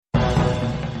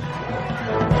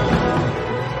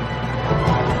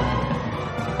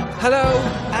Hello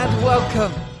and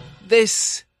welcome.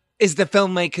 This is the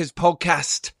Filmmakers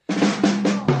Podcast.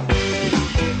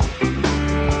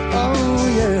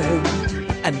 Oh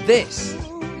yeah. And this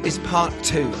is part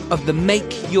 2 of the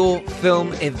Make Your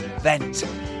Film event,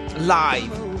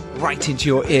 live right into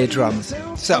your eardrums.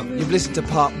 So, you've listened to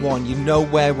part 1, you know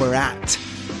where we're at.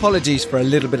 Apologies for a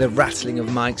little bit of rattling of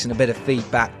mics and a bit of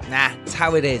feedback. It's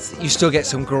how it is. You still get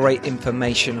some great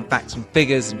information and facts and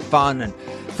figures and fun and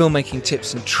filmmaking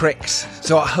tips and tricks.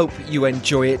 So I hope you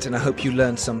enjoy it and I hope you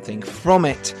learn something from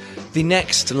it. The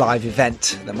next live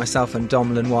event that myself and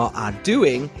Dom Lenoir are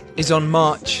doing is on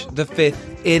March the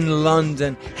 5th in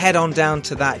London. Head on down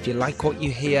to that. If you like what you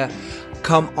hear,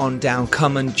 come on down,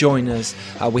 come and join us.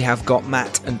 We have got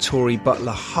Matt and Tori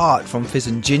Butler-Hart from Fizz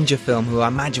and Ginger Film, who I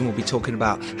imagine will be talking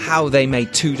about how they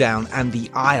made Two Down and The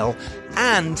Isle.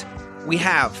 And we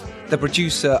have the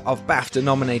producer of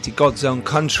BAFTA-nominated God's Own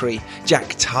Country,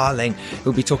 Jack Tarling,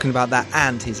 who'll be talking about that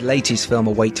and his latest film,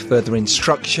 Await Further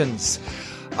Instructions.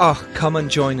 Oh, come and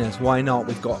join us. Why not?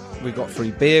 We've got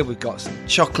free beer, we've got some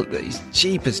chocolate that is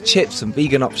cheap as chips, some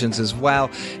vegan options as well.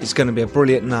 It's going to be a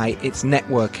brilliant night. It's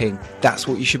networking. That's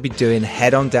what you should be doing.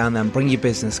 Head on down there and bring your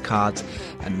business cards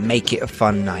and make it a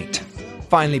fun night.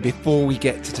 Finally, before we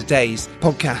get to today's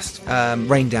podcast,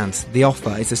 Rain Dance, the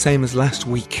offer is the same as last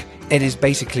week. It is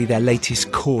basically their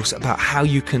latest course about how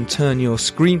you can turn your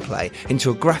screenplay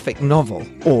into a graphic novel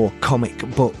or comic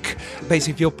book.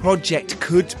 Basically, if your project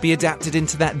could be adapted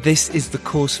into that, this is the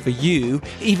course for you.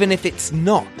 Even if it's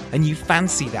not, and you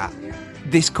fancy that,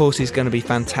 this course is going to be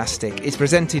fantastic. It's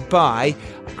presented by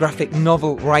graphic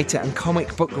novel writer and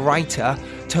comic book writer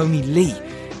Tony Lee,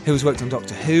 who's worked on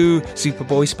Doctor Who,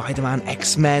 Superboy, Spider-Man,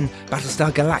 X-Men,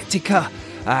 Battlestar Galactica,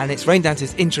 and it's Rain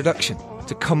Dance's introduction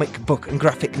to comic book and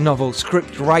graphic novel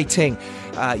script writing.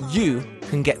 You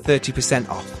can get 30%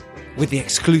 off with the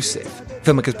exclusive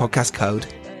Filmmakers Podcast code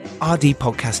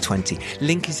RDPodcast20.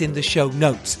 Link is in the show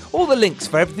notes. All the links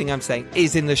for everything I'm saying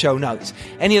is in the show notes.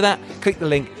 Any of that, click the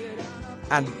link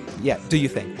and do your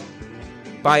thing.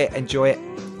 Buy it, enjoy it.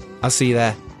 I'll see you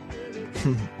there.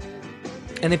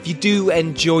 And if you do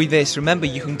enjoy this, remember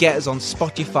you can get us on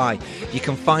Spotify, you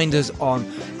can find us on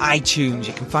iTunes,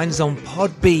 you can find us on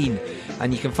Podbean,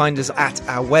 and you can find us at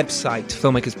our website,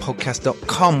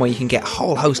 filmmakerspodcast.com, where you can get a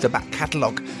whole host of back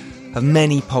catalogue of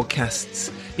many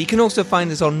podcasts. But you can also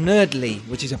find us on Nerdly,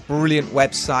 which is a brilliant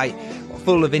website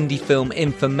full of indie film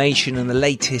information and the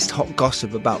latest hot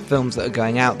gossip about films that are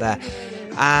going out there.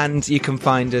 And you can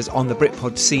find us on the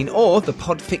Britpod scene or the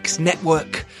Podfix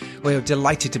Network, where we're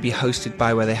delighted to be hosted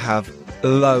by, where they have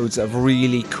loads of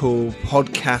really cool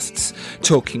podcasts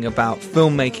talking about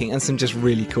filmmaking and some just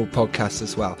really cool podcasts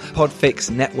as well.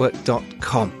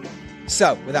 Podfixnetwork.com.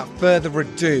 So, without further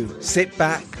ado, sit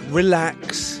back,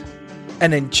 relax,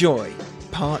 and enjoy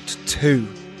part 2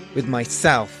 with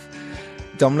myself,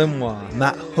 Dom Lenoir,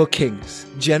 Matt Hookings,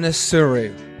 Jenna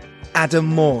Suru, Adam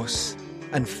Morse,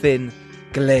 and Phin,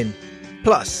 Glynn.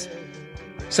 Plus,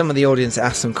 some of the audience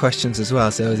asked some questions as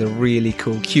well, so there's a really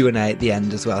cool Q&A at the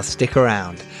end as well. Stick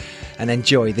around and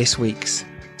enjoy this week's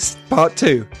part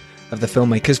 2 of the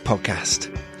Filmmakers Podcast.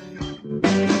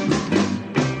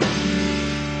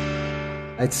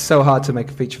 It's so hard to make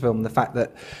a feature film. The fact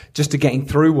that just to getting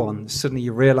through one, suddenly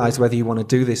you realise whether you want to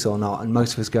do this or not. And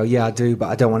most of us go, yeah, I do, but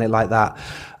I don't want it like that.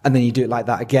 And then you do it like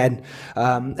that again.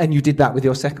 And you did that with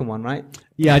your second one, right?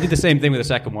 Yeah, I did the same thing with the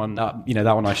second one. That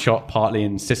one I shot partly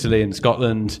in Sicily and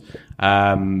Scotland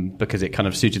because it kind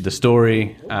of suited the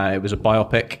story. It was a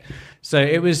biopic. So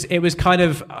it was kind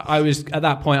of, at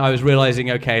that point I was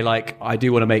realizing, okay, like I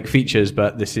do want to make features,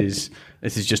 but this is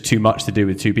just too much to do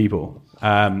with two people.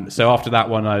 So after that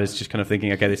one, I was just kind of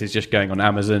thinking, okay, this is just going on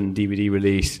Amazon, DVD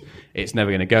release. It's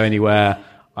never going to go anywhere.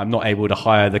 I'm not able to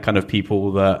hire the kind of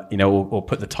people that, or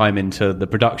put the time into the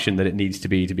production that it needs to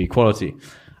be quality.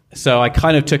 So I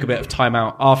kind of took a bit of time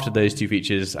out after those two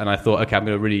features, and I thought, okay, I'm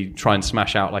going to really try and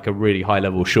smash out like a really high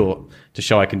level short to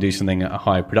show I can do something at a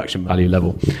high production value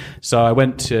level. So I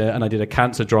went to, and I did a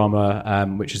cancer drama,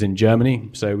 which is in Germany.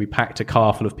 So we packed a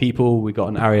car full of people. We got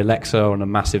an Arri Alexa on a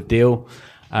massive deal.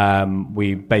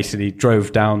 We basically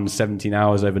drove down 17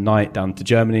 hours overnight down to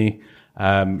Germany,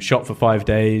 shot for 5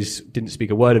 days, didn't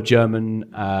speak a word of German.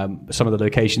 Some of the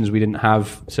locations we didn't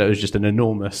have. So it was just an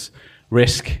enormous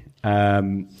risk.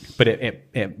 But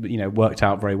it worked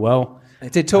out very well. They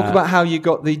did talk about how you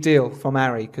got the deal from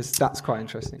Ari, because that's quite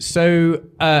interesting. So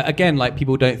again, like,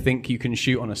 people don't think you can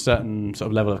shoot on a certain sort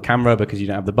of level of camera because you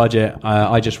don't have the budget.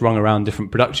 I just rung around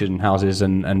different production houses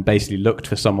and basically looked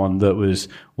for someone that was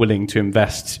willing to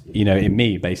invest, in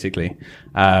me, basically.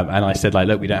 And I said, like,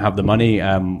 look, we don't have the money.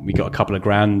 We got a couple of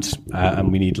grand,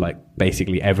 and we need, like,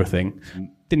 basically everything.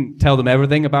 Didn't tell them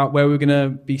everything about where we were going to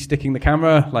be sticking the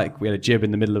camera. Like, we had a jib in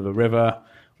the middle of a river.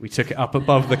 We took it up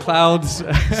above the clouds.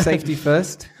 Safety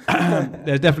first.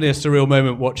 There's definitely a surreal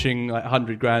moment watching like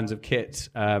 100 grand of kit.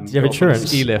 Do you have insurance?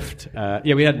 Ski lift.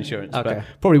 Yeah, we had insurance, Okay. but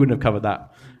probably wouldn't have covered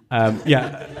that.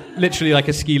 Yeah, literally like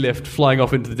a ski lift flying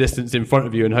off into the distance in front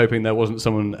of you and hoping there wasn't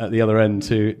someone at the other end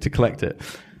to collect it.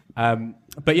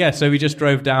 But yeah, so we just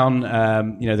drove down.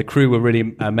 The crew were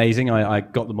really amazing. I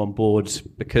got them on board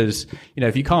because,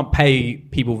 if you can't pay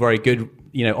people very good,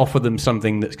 offer them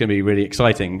something that's going to be really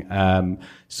exciting.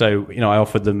 So I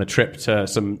offered them a trip to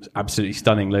some absolutely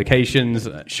stunning locations,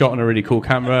 shot on a really cool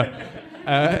camera.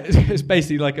 It's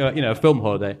basically like a film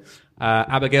holiday.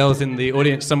 Abigail's in the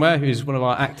audience somewhere, who's one of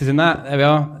our actors in that. There we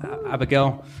are,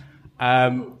 Abigail.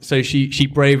 So she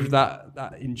braved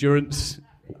that endurance.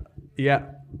 Yeah.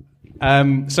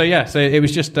 So it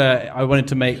was just I wanted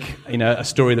to make a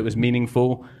story that was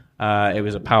meaningful. It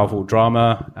was a powerful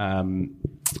drama.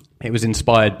 It was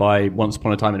inspired by Once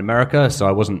Upon a Time in America, so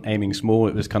I wasn't aiming small.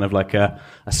 It was kind of like a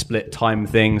split time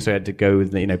thing, so I had to go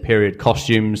with period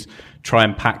costumes, try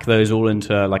and pack those all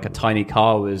into like a tiny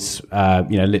car. It was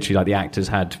literally like the actors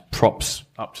had props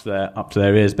up to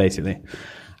their ears basically.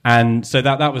 And so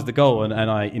that was the goal, and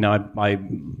I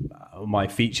my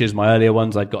features, my earlier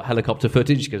ones, I'd got helicopter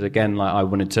footage because again, like I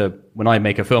wanted to, when I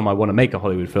make a film, I want to make a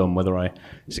Hollywood film. Whether I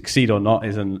succeed or not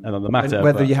is another matter.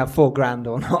 Whether you have $4,000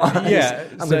 or not, yeah,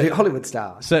 I'm going to do Hollywood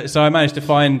style. So I managed to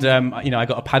find, I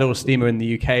got a paddle steamer in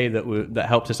the UK that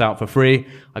helped us out for free.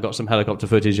 I got some helicopter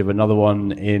footage of another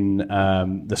one in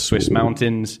the Swiss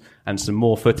mountains and some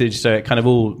more footage. So it kind of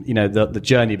all, the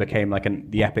journey became like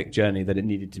the epic journey that it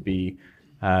needed to be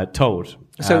told.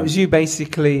 So it was you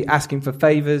basically asking for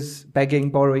favors, begging,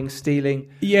 borrowing,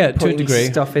 stealing, yeah, putting to a degree.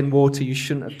 Stuff in water you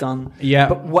shouldn't have done. Yeah,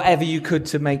 but whatever you could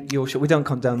to make your short. We don't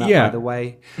condone that, yeah. by the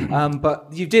way. But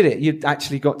you did it. You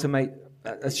actually got to make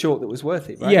a short that was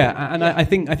worth it, right? Yeah, and I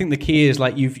think the key is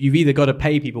like you've either got to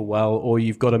pay people well, or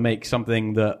you've got to make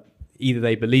something that either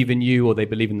they believe in you, or they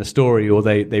believe in the story, or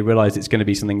they realize it's going to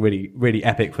be something really, really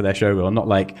epic for their showreel. Not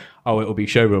like, oh, it will be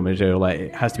showreel material. Like,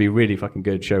 it has to be really fucking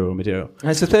good showreel material. And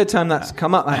it's the third time that's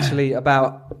come up, actually,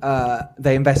 about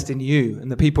they invest in you,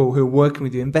 and the people who are working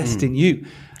with you invest in you.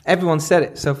 Everyone said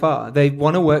it so far. They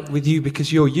want to work with you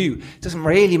because you're you. It doesn't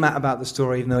really matter about the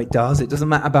story, even though it does. It doesn't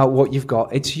matter about what you've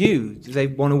got. It's you. They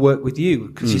want to work with you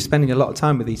because you're spending a lot of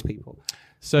time with these people.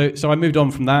 So I moved on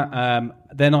from that.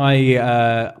 Then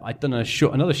I'd done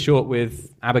another short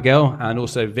with Abigail and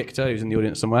also Victor, who's in the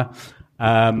audience somewhere,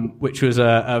 which was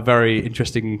a very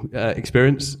interesting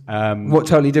experience. What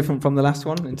totally different from the last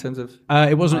one in terms of?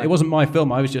 It wasn't my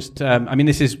film. I was just.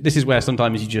 This is where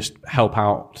sometimes you just help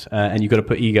out and you've got to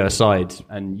put ego aside.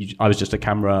 And I was just a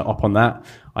camera op on that.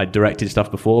 I directed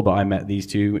stuff before, but I met these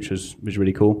two, which was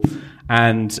really cool.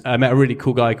 And I met a really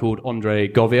cool guy called Andre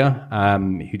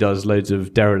Govia, who does loads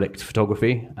of derelict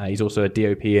photography. He's also a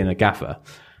DOP and a gaffer.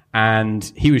 And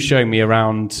he was showing me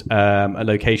around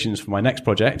locations for my next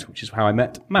project, which is how I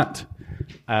met Matt.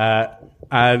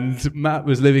 And Matt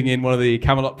was living in one of the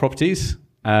Camelot properties,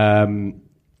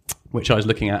 which I was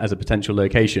looking at as a potential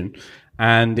location.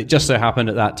 And it just so happened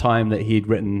at that time that he'd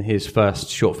written his first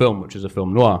short film, which was a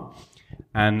film noir.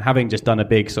 And having just done a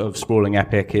big sort of sprawling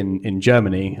epic in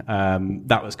Germany,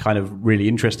 that was kind of really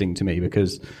interesting to me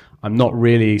because I'm not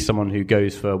really someone who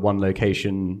goes for one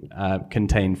location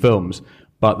contained films,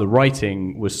 but the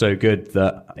writing was so good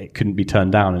that it couldn't be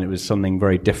turned down, and it was something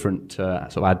very different to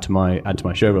sort of add to my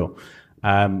showreel.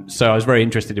 So I was very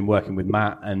interested in working with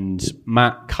Matt, and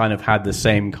Matt kind of had the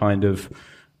same kind of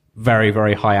very,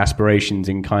 very high aspirations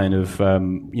in kind of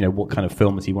what kind of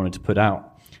films he wanted to put out.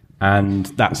 And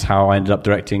that's how I ended up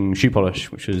directing Shoe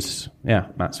Polish, which was,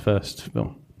 Matt's first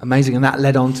film. Amazing. And that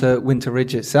led on to Winter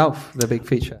Ridge itself, the big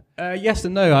feature. Yes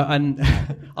and no. And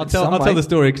I'll tell the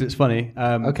story because it's funny.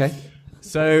 Okay.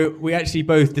 So we actually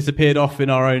both disappeared off in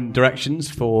our own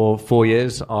directions for 4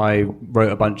 years. I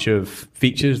wrote a bunch of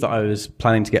features that I was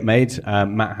planning to get made.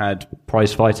 Matt had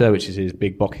Prize Fighter, which is his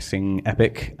big boxing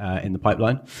epic in the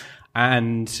pipeline.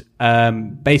 And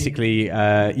basically,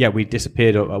 we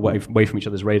disappeared away from each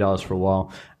other's radars for a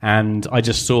while. And I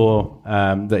just saw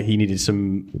that he needed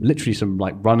some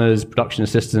like runners, production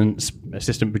assistants,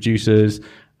 assistant producers,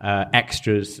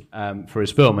 extras for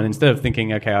his film. And instead of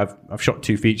thinking, okay, I've shot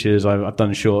 2 features, I've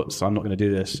done shorts, I'm not going to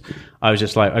do this, I was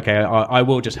just like, okay, I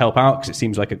will just help out because it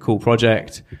seems like a cool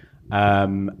project.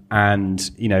 And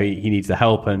he needs the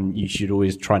help, and you should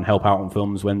always try and help out on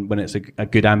films when it's a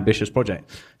good, ambitious project.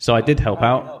 So I did help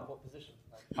out.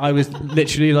 I was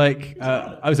literally like,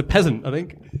 I was a peasant, I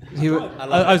think.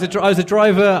 I was a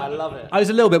driver. I love it. I was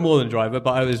a little bit more than a driver,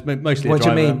 but I was mostly a driver. What do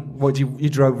you mean? What you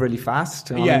drove really fast?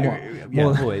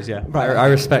 Always, yeah. Right, I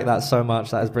respect that so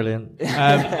much. That is brilliant. So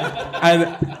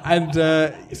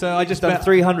I just done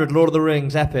 300 Lord of the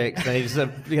Rings epics,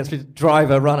 and he gets to be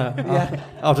driver, runner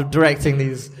after directing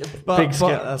these big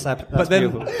skits. That's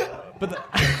beautiful. But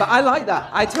I like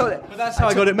that. But that's how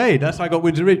I got it made. That's how I got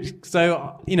Winter Ridge.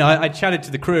 So I chatted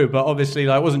to the crew, but obviously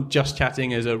I wasn't just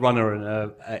chatting as a runner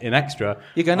and an extra.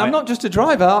 You're going, I'm not just a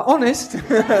driver, honest.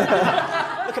 Look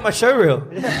at my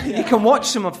showreel. You can watch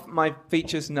some of my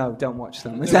features. No, don't watch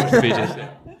them. Don't watch the features. Yeah.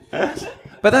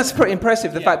 But that's pretty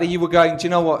impressive, the fact that you were going, do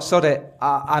you know what, sod it,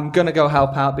 I'm going to go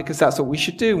help out because that's what we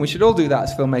should do. And we should all do that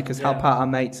as filmmakers, help out our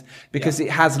mates, because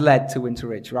it has led to Winter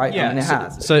Ridge, right? Yeah, I mean, it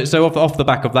has. So off the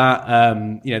back of that,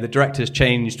 the directors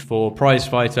changed for Prize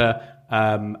Fighter,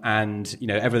 and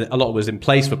everything. A lot was in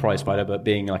place for Prize Fighter, but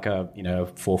being like a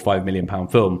 £4 or £5 million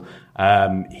film,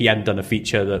 he hadn't done a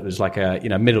feature that was like a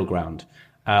middle ground.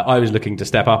 I was looking to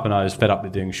step up, and I was fed up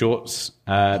with doing shorts.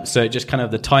 So it just kind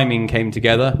of the timing came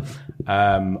together.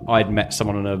 I'd met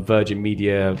someone on a Virgin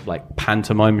Media like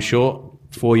pantomime short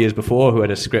 4 years before who had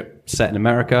a script set in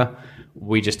America.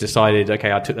 We just decided,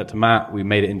 okay, I took that to Matt. We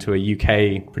made it into a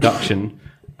UK production,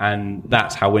 and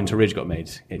that's how Winter Ridge got made.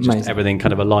 It just everything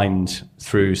kind of aligned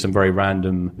through some very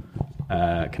random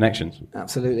connections.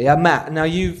 Absolutely. Matt, now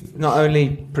you've not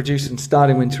only produced and starred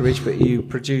in Winter Ridge, but you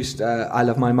produced I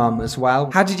Love My Mum as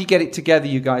well. How did you get it together,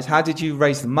 you guys? How did you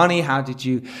raise the money? How did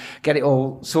you get it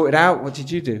all sorted out? What did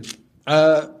you do?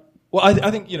 Well,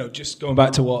 I think, just going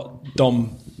back to what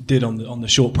Dom did on the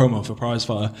short promo for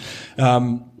Prizefighter,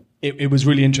 it was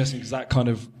really interesting because that kind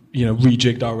of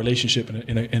rejigged our relationship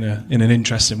in an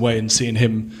interesting way, and seeing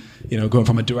him going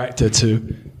from a director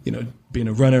to being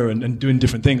a runner and doing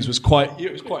different things was quite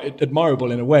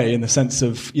admirable in a way, in the sense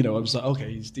of I was like,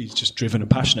 okay, he's just driven and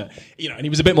passionate, and he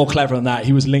was a bit more clever than that.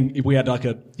 He was we had like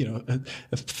a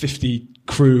 50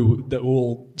 crew that were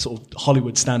all sort of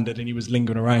Hollywood standard, and he was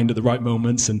lingering around at the right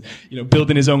moments and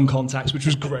building his own contacts, which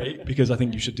was great because I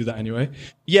think you should do that anyway.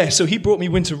 Yeah, so he brought me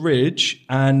Winter Ridge,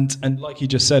 and like he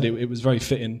just said, it was very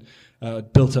fitting.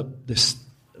 Built up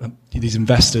these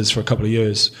investors for a couple of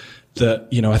years that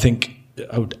I think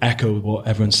I would echo what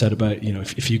everyone said about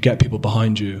if you get people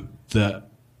behind you that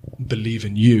believe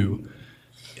in you,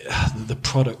 the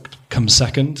product comes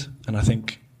second. And I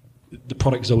think the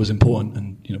product is always important,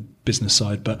 and business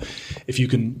side, but if you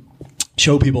can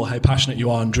show people how passionate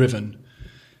you are and driven,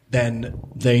 then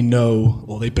they know,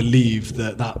 or they believe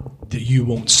that you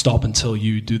won't stop until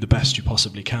you do the best you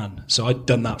possibly can. So I'd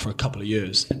done that for a couple of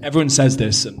years. Everyone says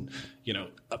this, and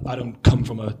I don't come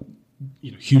from a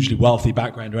hugely wealthy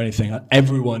background or anything.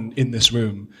 Everyone in this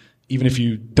room, even if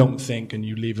you don't think and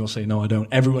you leave, you'll say, no, I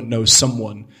don't. Everyone knows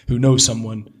someone who knows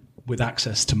someone with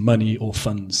access to money or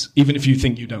funds. Even if you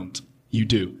think you don't, you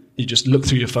do. You just look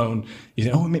through your phone, you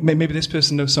think, oh, maybe this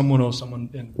person knows someone or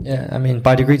someone. Yeah, I mean,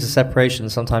 by degrees of separation,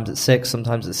 sometimes it's 6,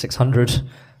 sometimes it's 600.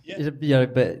 Yeah.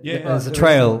 But there's a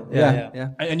trail. Yeah.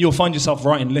 And you'll find yourself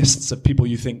writing lists of people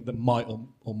you think that might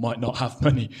or might not have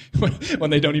money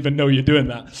when they don't even know you're doing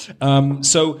that.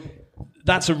 So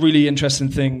that's a really interesting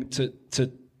thing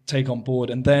to take on board.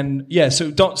 And then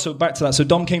so back to that. So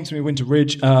Dom came to me Winter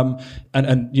Ridge and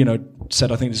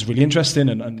said, I think this is really interesting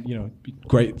and it'd be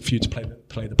great for you to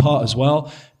play the part as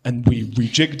well. And we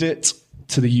rejigged it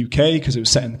to the UK because it was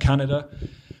set in Canada.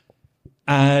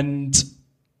 And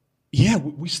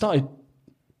we started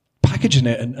packaging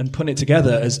it and putting it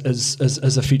together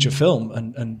as a feature film.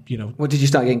 And Well, did you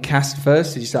start getting cast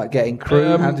first? Did you start getting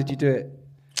crew? How did you do it?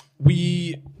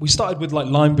 We started with like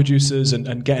line producers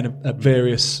and getting a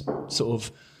various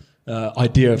sort of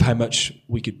idea of how much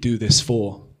we could do this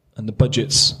for. And the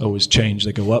budgets always change.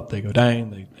 They go up, they go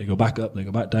down, they go back up, they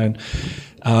go back down.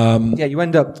 You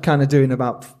end up kind of doing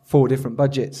about 4 different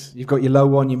budgets. You've got your low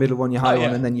one, your middle one, your high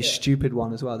one, and then your stupid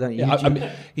one as well, don't you?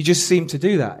 You just seem to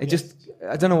do that.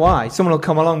 I don't know why. Someone will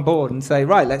come along board and say,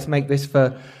 right, let's make this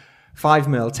for 5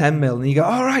 mil, 10 mil, and you go,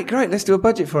 all right, great, let's do a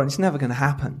budget for it. It's never going to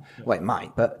happen. Well, it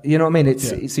might, but you know what I mean?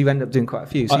 So you end up doing quite a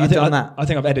few. So you've done that. I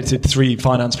think I've edited 3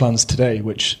 finance plans today,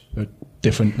 which are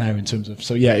different now in terms of,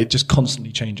 so yeah, it just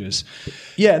constantly changes.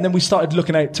 Yeah, and then we started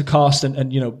looking out to cast,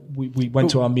 and you know, we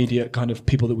went to our immediate kind of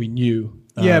people that we knew.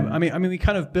 I mean, we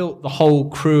kind of built the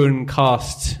whole crew and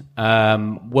cast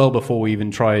well before we even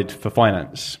tried for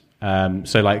finance.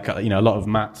 So like, you know, a lot of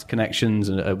Matt's connections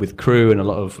with crew and a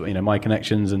lot of, you know, my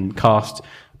connections and cast.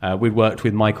 We'd worked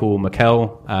with Michael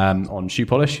McKell on Shoe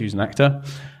Polish, who's an actor.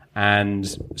 And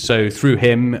so through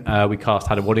him, we cast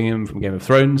Hatter Waddingham from Game of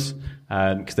Thrones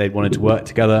because they'd wanted to work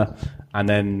together. And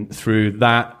then through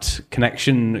that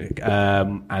connection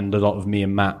and a lot of me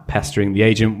and Matt pestering the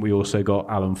agent, we also got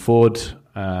Alan Ford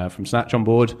from Snatch on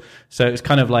board. So it's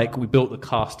kind of like we built the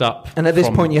cast up. And at this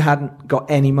point, you hadn't got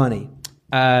any money?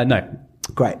 No.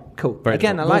 Great, cool. Very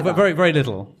Again, little. I like that. Very, very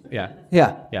little. Yeah.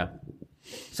 Yeah.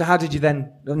 So how did you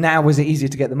then? Now was it easier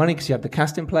to get the money because you had the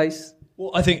cast in place?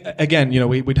 Well, I think again, you know,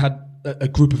 we'd had a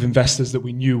group of investors that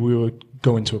we knew we were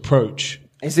going to approach.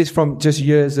 Is this from just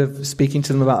years of speaking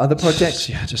to them about other projects?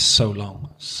 Yeah, just so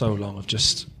long of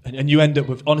just, and you end up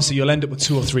with, honestly, you'll end up with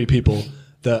 2 or 3 people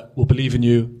that will believe in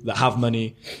you, that have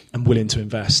money and willing to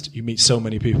invest. You meet so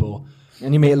many people,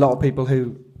 and you meet a lot of people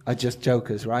who are just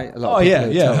jokers, right? A lot of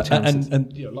people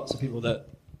and you know, lots of people that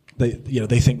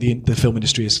they think the film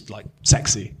industry is like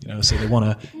sexy, you know, so they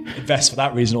want to invest for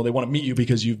that reason, or they want to meet you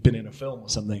because you've been in a film or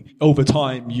something. Over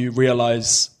time, you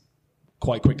realize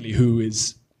quite quickly who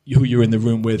you're in the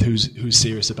room with, who's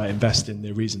serious about investing,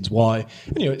 their reasons why.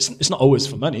 And, you know, it's not always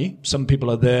for money. Some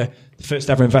people are there. The first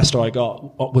ever investor I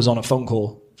got was on a phone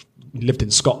call. He lived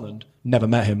in Scotland, never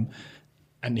met him.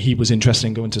 And he was interested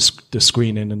in going to the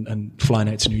screening and flying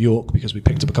out to New York because we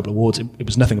picked up a couple of awards. It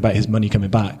was nothing about his money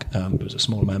coming back. It was a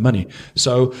small amount of money.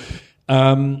 So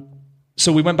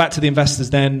we went back to the investors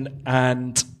then,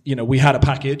 and you know, we had a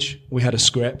package, we had a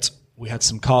script, we had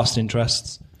some cast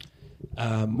interests.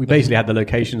 We basically had the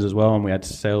locations as well, and we had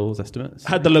sales estimates.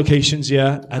 Had the locations,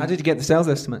 yeah. And how did you get the sales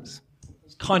estimates?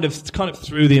 Kind of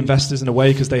through the investors in a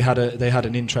way, because they had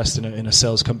an interest in a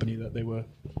sales company that they were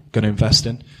going to invest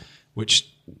in, which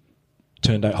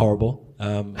turned out horrible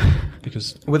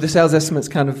because were the sales estimates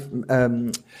kind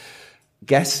of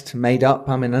guessed, made up?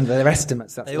 I mean, under their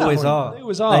estimates. They always are. They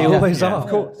always are. They always are. Of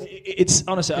course. It's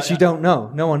honestly because you don't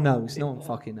know. No one knows. No one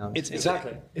fucking knows. It's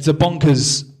a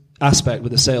bonkers aspect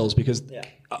with the sales because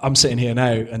I'm sitting here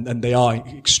now and they are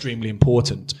extremely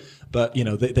important. But you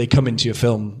know, they come into your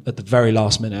film at the very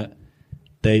last minute.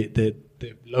 The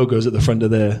logos at the front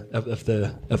of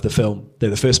the film.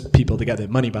 They're the first people to get their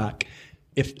money back.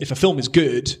 If a film is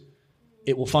good,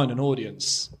 it will find an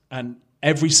audience, and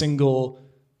every single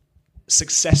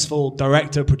successful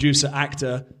director, producer,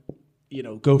 actor, you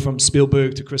know, go from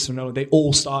Spielberg to Christopher Nolan. They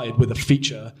all started with a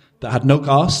feature that had no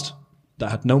cast, that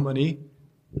had no money,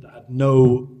 that had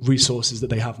no resources that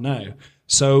they have now.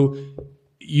 So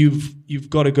you've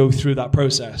got to go through that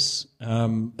process,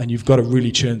 and you've got to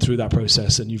really churn through that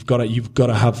process, and you've got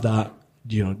to have that,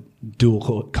 you know,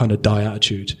 dual kind of die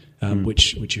attitude,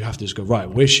 which you have to just go, right,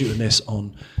 we're shooting this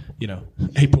on, you know,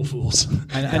 April Fools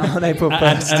and on April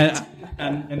 1st.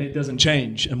 And it doesn't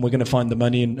change, and we're going to find the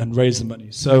money and raise the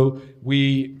money. So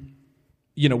we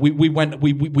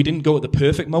didn't go at the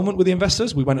perfect moment with the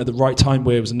investors. We went at the right time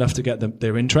where it was enough to get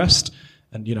their interest,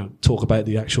 and you know, talk about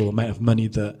the actual amount of money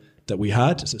that we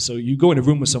had. So you go in a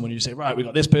room with someone and you say, right, we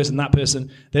got this person, that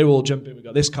person, they're all jumping, we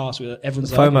got this cast,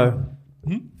 everyone's FOMO.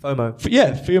 FOMO.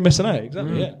 Fear of missing out,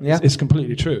 exactly. Yeah. It's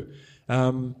completely true.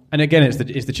 And again, it's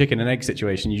the chicken and egg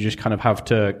situation. You just kind of have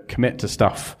to commit to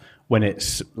stuff when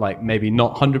it's like maybe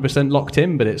not 100% locked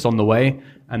in, but it's on the way,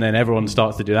 and then everyone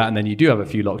starts to do that, and then you do have a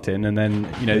few locked in, and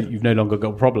then you know you've no longer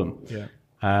got a problem. Yeah.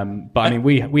 But I mean,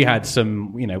 we had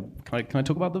some. You know, can I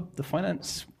talk about the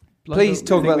finance? Please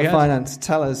talk about the finance.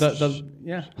 Tell us.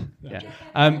 Yeah.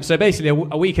 So basically,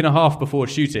 a week and a half before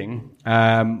shooting,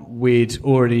 we'd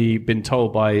already been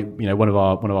told by one of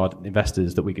our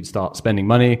investors that we could start spending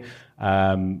money.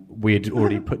 We'd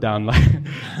already put down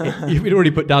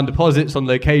deposits on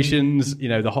locations. You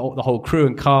know, the whole crew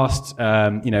and cast.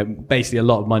 Basically a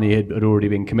lot of money had already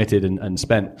been committed and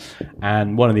spent.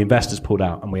 And one of the investors pulled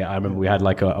out, and I remember we had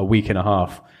like a week and a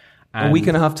half. A week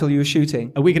and a half till you were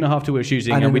shooting. A week and a half till we were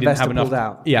shooting, and we didn't have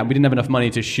enough. Yeah, we didn't have enough money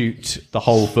to shoot the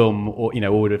whole film, or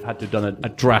would have had to have done a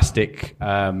drastic,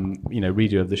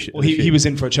 redo of the shoot. Well, he was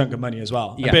in for a chunk of money as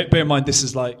well. Yeah. Bear in mind, this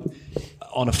is like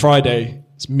on a Friday.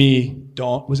 It's me,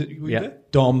 Dom. Was it? Yeah.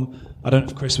 Dom. I don't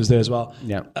know if Chris was there as well.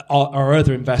 Yeah. Our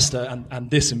other investor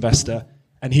and this investor,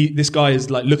 and this guy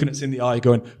is like looking us in the eye,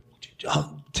 going,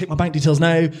 take my bank details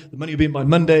now. The money will be in by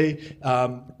Monday.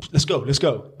 Let's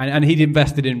go. And he'd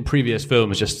invested in previous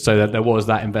films just so that there was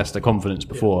that investor confidence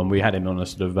before, and we had him on a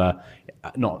sort of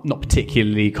not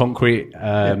particularly concrete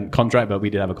contract, but we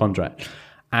did have a contract.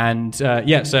 And so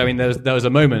I mean, there was a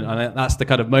moment, and that's the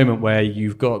kind of moment where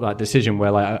you've got that decision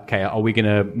where, like, okay, are we going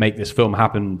to make this film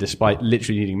happen despite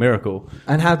literally needing a miracle?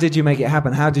 And how did you make it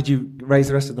happen? How did you raise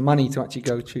the rest of the money to actually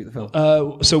go shoot the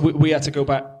film? So we had to go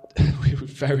back. We were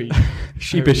very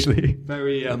sheepishly,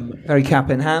 very cap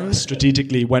in hand,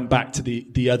 strategically went back to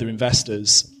the other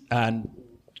investors and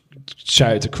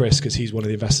shout out to Chris because he's one of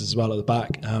the investors as well at the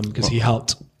back because he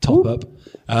helped top up.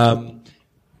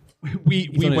 We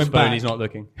went back. He's not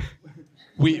looking.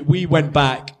 We went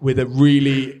back with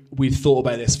we thought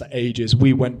about this for ages.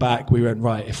 We went back. We went,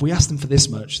 right, if we ask them for this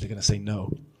much, they're going to say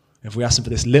no. If we ask them for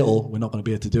this little, we're not going to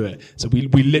be able to do it. So we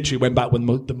literally went back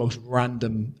with the most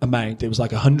random amount. It was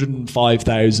like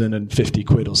 105,050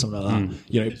 quid or something like that.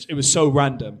 You know, it was so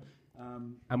random.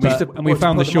 And we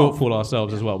found the shortfall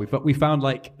ourselves as well. We found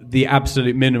like the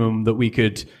absolute minimum that we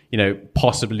could, you know,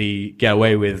 possibly get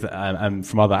away with, and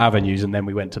from other avenues, and then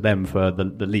we went to them for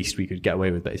the least we could get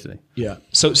away with, basically. Yeah.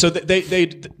 So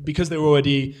they because they were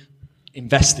already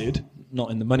invested,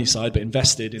 not in the money side, but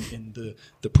invested in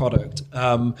the product.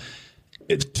 For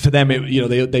them,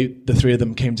 the three of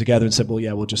them came together and said, "Well,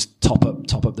 yeah, we'll just top up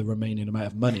the remaining amount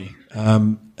of money."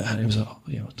 And it was a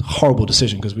horrible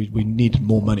decision because we needed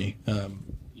more money.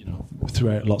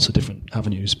 Throughout lots of different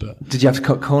avenues. But did you have to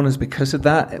cut corners because of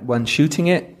that when shooting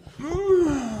it?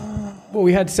 Well,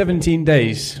 we had 17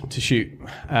 days to shoot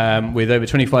with over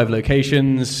 25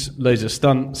 locations, loads of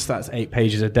stunts. That's 8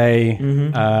 pages a day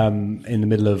in the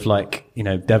middle of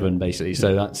Devon, basically.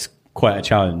 So that's quite a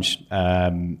challenge.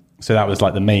 So that was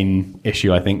like the main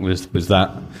issue. I think was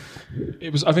that.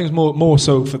 It was. I think it was more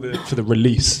so for the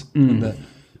release and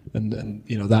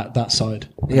that side.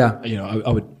 Yeah.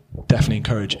 I would definitely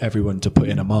encourage everyone to put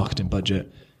in a marketing budget,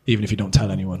 even if you don't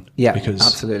tell anyone. Yeah, because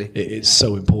absolutely, it's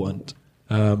so important.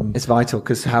 It's vital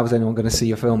because how is anyone going to see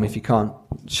your film if you can't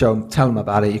tell them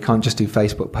about it? You can't just do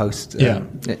Facebook posts.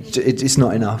 It's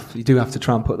not enough. You do have to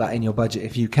try and put that in your budget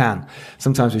if you can.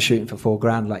 Sometimes we're shooting for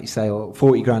 $4,000, like you say, or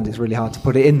 40 grand. It's really hard to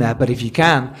put it in there. But if you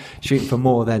can shooting for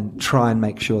more, then try and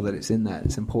make sure that it's in there.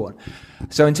 It's important.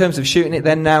 So in terms of shooting it,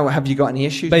 then now have you got any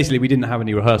issues? Basically, we didn't have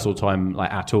any rehearsal time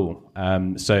at all.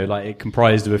 So it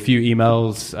comprised of a few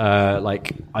emails.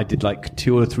 I did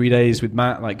 2 or 3 days with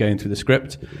Matt, going through the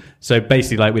script. So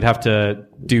basically, we'd have to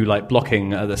do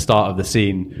blocking at the start of the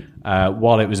scene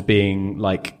while it was being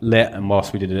lit, and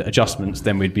whilst we did adjustments,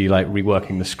 then we'd be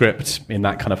reworking the script in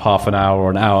that kind of half an hour or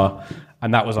an hour.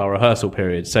 And that was our rehearsal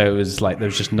period. So it was there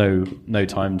was just no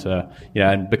time to,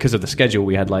 and because of the schedule,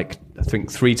 we had I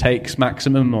think 3 takes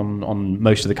maximum on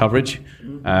most of the coverage,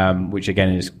 which again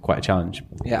is quite a challenge.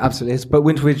 Yeah, absolutely is. But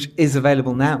Winterbridge is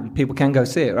available now. People can go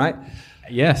see it, right?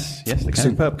 Yes, they can.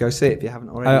 Superb. Go see it if you haven't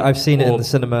already. I've seen it in the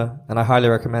cinema, and I highly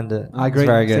recommend it. I agree. It's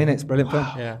very good. I've seen it. It's a brilliant film.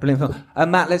 Yeah. Brilliant film.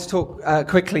 Matt, let's talk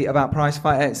quickly about Prize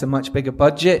Fighter. It's a much bigger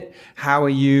budget. How are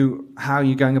you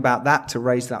going about that to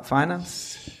raise that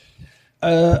finance?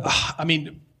 I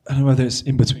mean, I don't know whether it's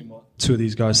in between what 2 of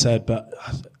these guys said, but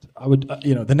I would,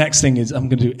 the next thing is I'm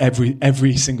going to do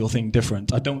every single thing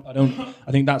different. I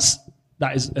think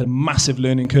that is a massive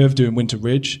learning curve doing Winter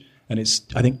Ridge, and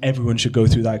I think everyone should go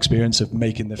through that experience of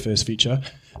making their first feature.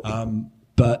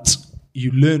 But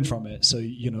you learn from it, so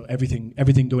everything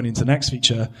going into the next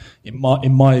feature, in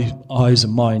my eyes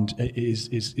and mind,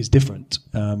 is different.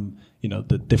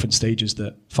 The different stages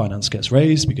that finance gets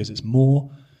raised because it's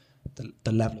more.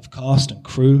 The level of cast and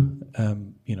crew,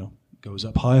 goes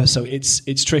up higher. So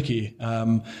it's tricky.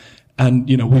 And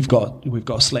we've got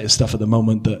a slate of stuff at the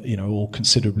moment that all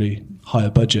considerably higher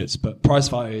budgets. But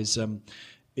Prizefighter is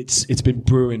it's been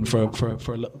brewing for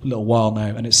a little while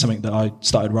now, and it's something that I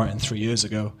started writing 3 years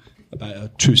ago about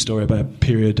a true story about a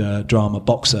period drama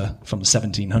boxer from the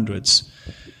 1700s.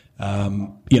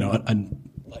 And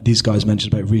like these guys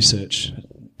mentioned about research.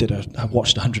 I've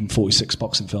watched 146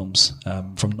 boxing films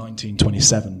from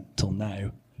 1927 till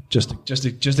now, just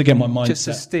to get my mind just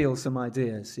set. To steal some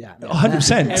ideas. Yeah,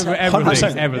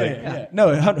 100%. Everything. Yeah. No,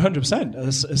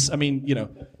 100%. I mean,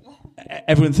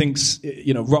 everyone thinks,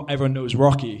 everyone knows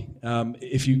Rocky.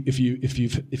 If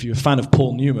you're a fan of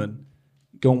Paul Newman,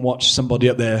 go and watch Somebody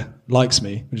Up There Likes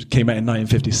Me, which came out in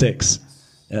 1956.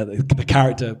 The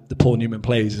character that Paul Newman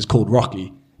plays is called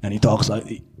Rocky, and he talks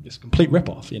it's a complete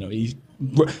rip-off.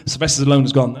 Sylvester Stallone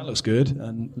has gone, that looks good,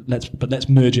 and let's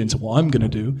merge into what I'm going to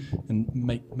do and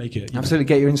make it. Absolutely,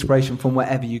 get your inspiration from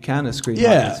wherever you can as screenwriters.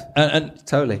 Yeah, and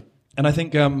totally. And I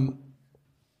think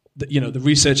the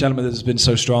research element has been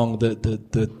so strong.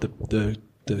 The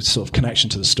sort of connection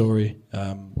to the story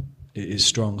is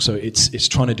strong. So it's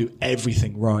trying to do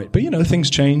everything right. But things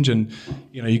change, and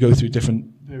you go through different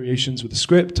variations with the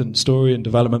script and story and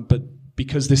development. But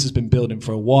because this has been building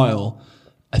for a while,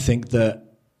 I think that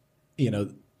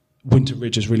Winter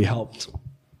Ridge has really helped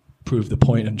prove the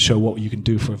point and show what you can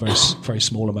do for a very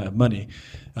small amount of money.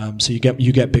 So you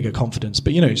get bigger confidence,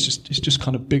 but it's just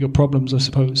kind of bigger problems, I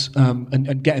suppose.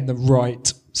 And getting the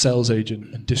right sales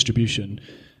agent and distribution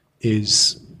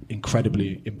is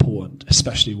incredibly important,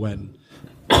 especially when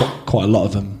quite a lot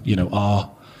of them,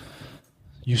 are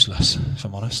useless, if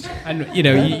I'm honest. And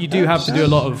you do have to do a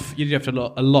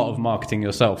lot of marketing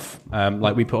yourself.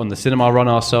 Like we put on the cinema run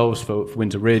ourselves for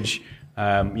Winter Ridge. We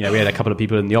had a couple of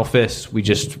people in the office. We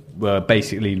just were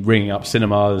basically ringing up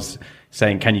cinemas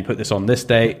saying, can you put this on this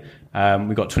date?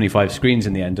 We got 25 screens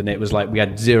in the end, and it was like we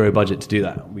had zero budget to do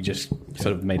that. We just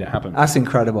sort of made it happen. That's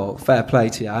incredible. Fair play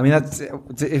to you. I mean,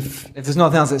 if there's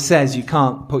nothing else that says you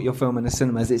can't put your film in the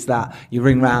cinemas, it's that you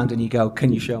ring round and you go,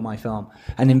 can you show my film?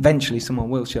 And eventually someone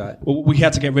will show it. Well, we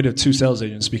had to get rid of 2 sales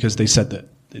agents because they said that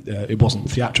it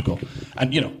wasn't theatrical,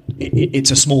 and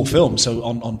it's a small film, so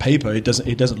on paper it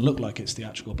doesn't look like it's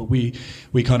theatrical. But we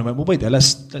kind of went, well, wait there,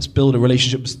 let's build a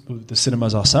relationship with the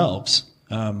cinemas ourselves,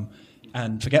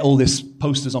 and forget all this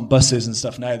posters on buses and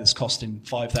stuff now that's costing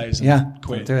 5,000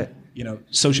 quid. Do it.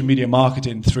 Social media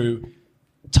marketing through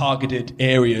targeted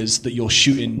areas that you're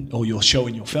shooting or you're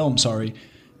showing your film. Sorry.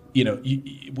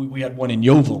 We had one in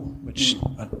Yeovil, which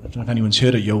I don't know if anyone's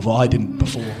heard of Yeovil. I didn't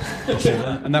before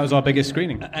that. And that was our biggest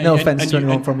screening. No offense to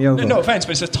anyone from Yeovil. No offense,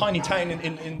 but it's a tiny town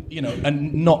in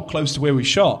and not close to where we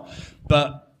shot.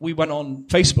 But we went on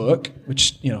Facebook,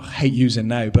 which I hate using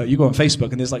now, but you go on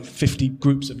Facebook and there's like 50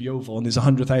 groups of Yeovil and there's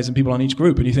 100,000 people on each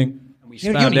group, and you think we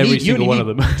spammed every single one of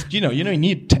them. You only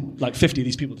need like 50 of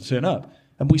these people to turn up,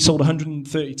 and we sold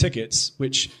 130 tickets,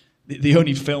 which the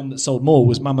only film that sold more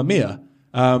was Mamma Mia.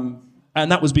 And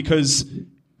that was because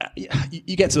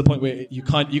you get to the point where you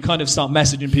kind of start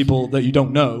messaging people that you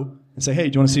don't know and say, hey,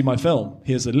 do you want to see my film?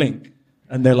 Here's a link.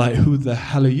 And they're like, who the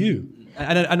hell are you?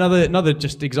 And another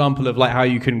just example of like how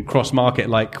you can cross market.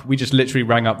 Like we just literally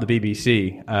rang up the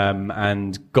BBC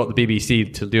and got the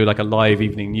BBC to do like a live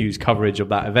evening news coverage of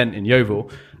that event in Yeovil.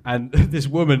 And this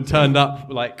woman turned up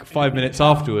like 5 minutes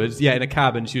afterwards, in a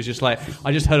cab, and she was just like,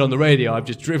 I just heard on the radio, I've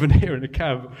just driven here in a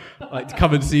cab, like to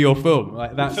come and see your film.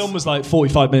 Like the film was like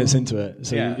 45 minutes into it,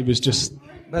 so it was just...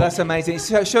 But that's amazing.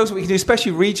 It shows what we can do,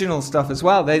 especially regional stuff as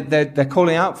well. They're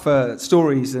calling out for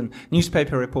stories and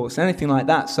newspaper reports and anything like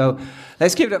that. So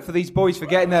let's give it up for these boys for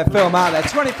getting their film out there.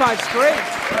 25 screens.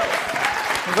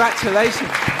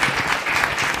 Congratulations.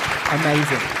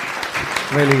 Amazing.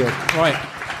 Really good. Right.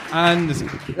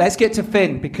 And let's get to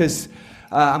Phin, because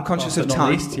I'm conscious of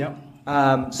time.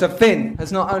 So Phin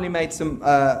has not only made some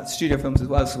studio films as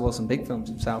well as some big films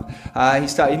himself.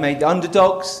 He made The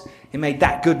Underdogs. He made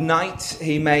That Good Night.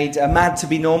 He made Mad to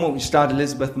Be Normal, which starred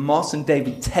Elizabeth Moss and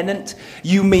David Tennant.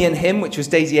 You, Me and Him, which was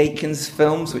Daisy Aiken's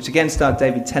films, which again starred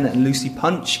David Tennant and Lucy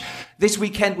Punch. This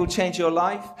Weekend Will Change Your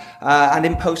Life. And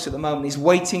in post at the moment, he's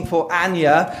Waiting for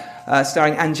Anya,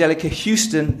 starring Angelica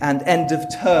Houston, and End of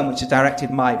Term, which is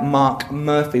directed by Mark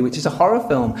Murphy, which is a horror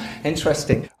film.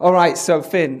 Interesting. All right, so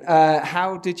Phin,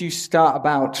 how did you start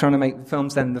about trying to make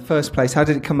films then in the first place? How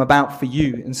did it come about for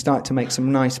you and start to make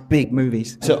some nice big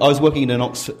movies? So I was working in an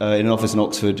office in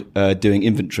Oxford doing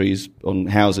inventories on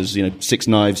houses, 6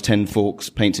 knives, 10 forks,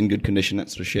 paints in good condition,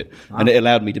 that sort of shit. Wow. And it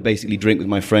allowed me to basically drink with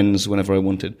my friends whenever I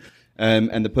wanted.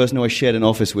 And the person who I shared an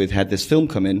office with had this film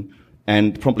come in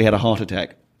and promptly had a heart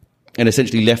attack. And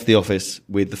essentially left the office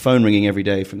with the phone ringing every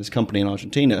day from this company in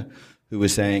Argentina who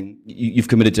was saying, you've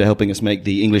committed to helping us make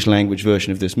the English language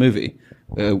version of this movie.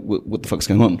 What the fuck's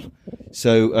going on?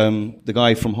 So the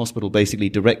guy from hospital basically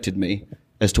directed me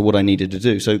as to what I needed to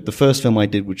do. So the first film I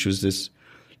did, which was this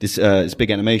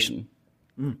big animation,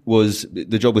 was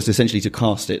the job was essentially to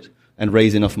cast it and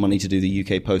raise enough money to do the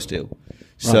UK post deal. Right.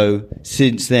 So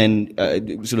since then,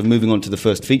 sort of moving on to the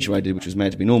first feature I did, which was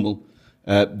Mad to Be Normal,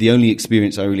 the only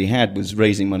experience I really had was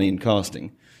raising money and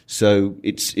casting. So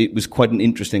it was quite an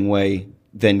interesting way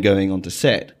then going onto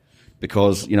set,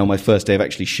 because, my first day of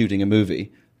actually shooting a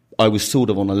movie, I was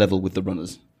sort of on a level with the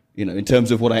runners, in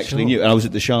terms of what I actually knew. And I was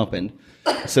at the sharp end.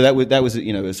 So that was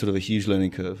a sort of a huge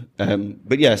learning curve.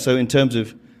 But yeah, so in terms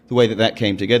of the way that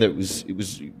came together, it was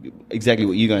exactly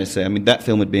what you guys say. I mean, that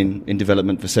film had been in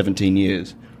development for 17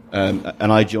 years.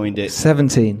 And I joined it...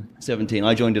 17.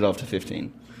 I joined it after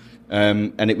 15.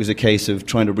 And it was a case of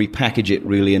trying to repackage it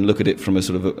really and look at it from a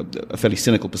sort of a fairly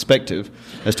cynical perspective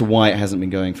as to why it hasn't been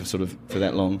going for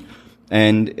that long.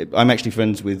 And I'm actually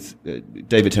friends with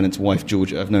David Tennant's wife,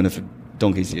 Georgia. I've known her for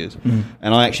donkey's years.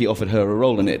 And I actually offered her a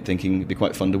role in it, thinking it'd be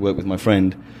quite fun to work with my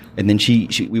friend. And then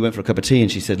we went for a cup of tea,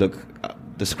 and she said, look,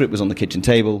 the script was on the kitchen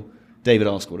table. David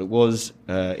asked what it was.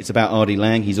 It's about Artie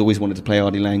Lang. He's always wanted to play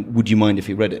Artie Lang. Would you mind if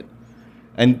he read it?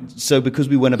 And so because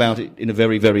we went about it in a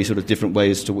very, very sort of different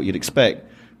way as to what you'd expect,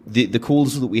 the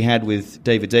calls that we had with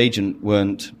David's agent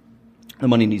weren't, the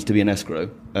money needs to be in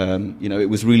escrow. It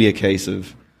was really a case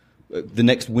of the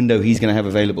next window he's going to have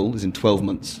available is in 12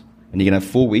 months, and you're going to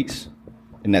have 4 weeks,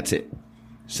 and that's it.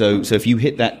 So if you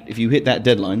hit that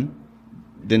deadline,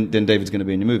 then David's going to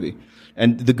be in your movie.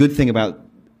 And the good thing about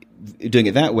doing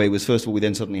it that way was, first of all, we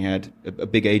then suddenly had a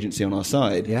big agency on our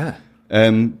side. Yeah.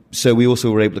 So we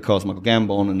also were able to cast Michael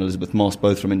Gambon and Elizabeth Moss,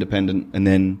 both from Independent, and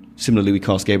then similarly we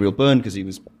cast Gabriel Byrne because he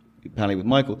was palling with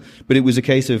Michael. But it was a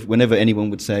case of whenever anyone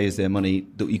would say, is there money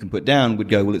that you can put down, we'd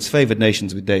go, well, it's favoured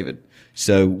nations with David,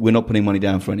 so we're not putting money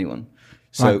down for anyone.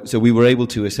 So we were able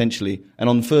to essentially, and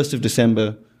on the 1st of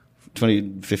December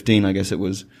 2015, I guess it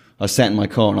was, I sat in my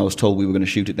car and I was told we were going to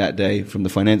shoot it that day from the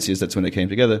financiers. That's when it came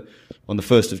together. On the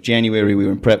 1st of January, we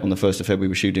were in prep. On the 1st of February,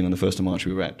 we were shooting. On the 1st of March,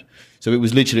 we were wrapped. So it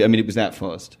was literally, it was that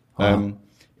fast. Wow.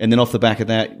 And then off the back of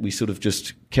that, we sort of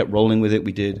just kept rolling with it.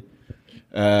 We did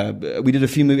a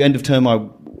few movies. End of term, I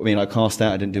cast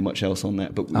that. I didn't do much else on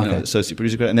that. But associate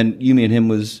producer credit. And then You, Me and Him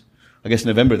was, I guess,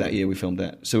 November of that year we filmed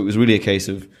that. So it was really a case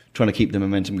of trying to keep the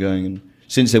momentum going. And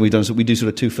since then, we do sort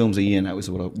of 2 films a year now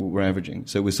is what we're averaging.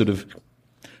 So we're sort of,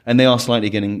 and they are slightly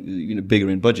getting bigger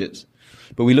in budgets.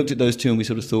 But we looked at those 2 and we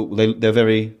sort of thought, well, they're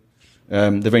very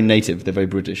native, they're very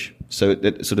British. So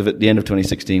sort of at the end of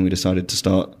 2016, we decided to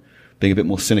start being a bit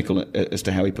more cynical as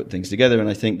to how we put things together. And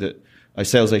I think that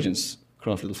sales agents,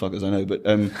 craft little fuckers, I know, but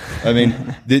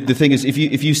the thing is,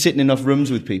 if you sit in enough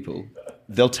rooms with people,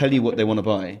 they'll tell you what they want to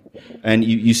buy. And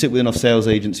you sit with enough sales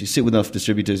agents, you sit with enough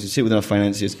distributors, you sit with enough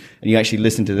financiers, and you actually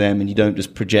listen to them and you don't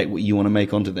just project what you want to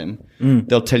make onto them.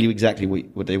 They'll tell you exactly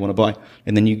what they want to buy.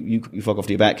 And then you fuck off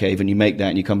to your back cave and you make that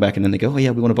and you come back and then they go, oh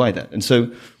yeah, we want to buy that. And so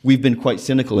we've been quite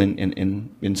cynical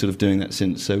in sort of doing that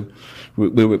since. So we're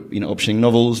optioning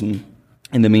novels, and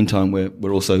in the meantime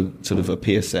we're also sort of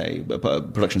a PSA, a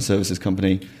production services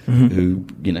company who,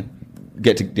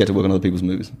 get to work on other people's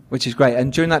movies. Which is great.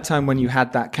 And during that time when you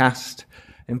had that cast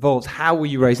involved, how were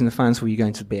you raising the funds? Were you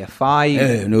going to BFI?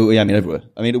 Everywhere.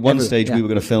 At one stage we were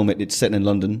going to film it. It's set in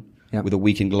London with a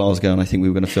week in Glasgow, and I think we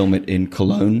were going to film it in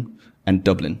Cologne and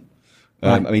Dublin.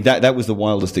 Right. That was the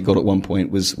wildest it got at one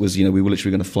point, was we were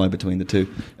literally going to fly between the two.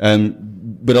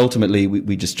 But ultimately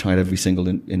we just tried every single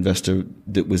investor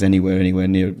that was anywhere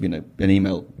near, an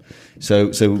email. So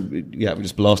we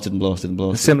just blasted.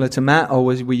 Similar to Matt, or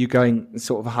were you going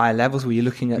sort of higher levels? Were you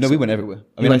looking at? No, we went everywhere.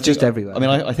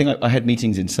 Everywhere. I think I had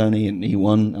meetings in Sony and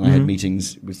E1, and I had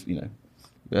meetings with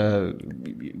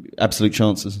absolute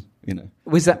chances.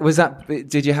 Was that?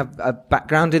 Did you have a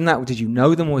background in that? Did you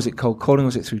know them, or was it cold calling?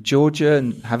 Was it through Georgia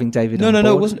and having David? No,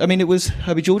 it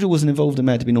wasn't. Georgia wasn't involved in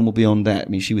Mad to Be Normal beyond that.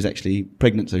 She was actually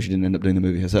pregnant, so she didn't end up doing the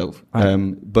movie herself.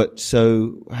 Right. But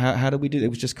so how did we do it? It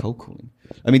was just cold calling.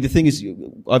 The thing is,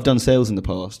 I've done sales in the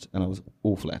past, and I was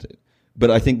awful at it.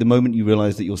 But I think the moment you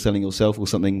realise that you're selling yourself or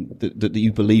something that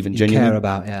you believe in, genuinely care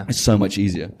about, it's so much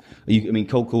easier.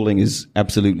 Cold calling is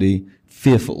absolutely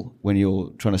fearful when you're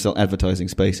trying to sell advertising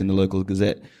space in the local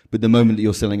gazette. But the moment that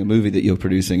you're selling a movie that you're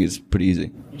producing is pretty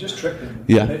easy. You just trick them.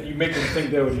 Yeah. You make them think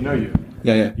they already know you.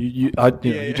 Yeah.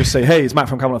 You just say, hey, it's Matt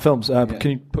from Camelot Films.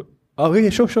 Can you put... Oh, yeah,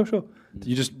 sure.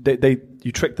 You just...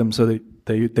 You trick them so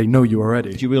they know you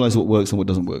already. Do you realise what works and what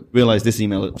doesn't work? Realise this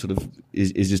email sort of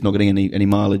is just not getting any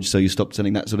mileage, so you stop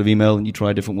sending that sort of email and you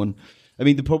try a different one.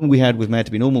 The problem we had with Mad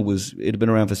to Be Normal was it had been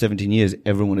around for 17 years.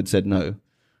 Everyone had said no.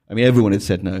 Everyone had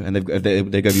said no, and they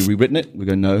go, have you rewritten it? We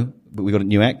go, no, but we got a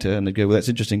new actor, and they go, well, that's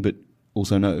interesting, but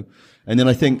also no. And then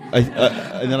I think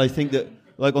that,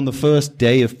 like, on the first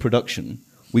day of production,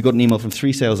 we got an email from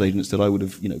 3 sales agents that I would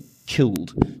have,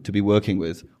 killed to be working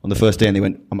with on the first day, and they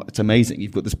went, it's amazing,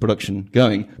 you've got this production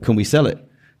going, can we sell it?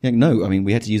 No,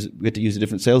 we had to use a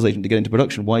different sales agent to get into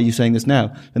production. Why are you saying this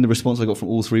now? And the response I got from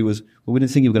all 3 was, well, we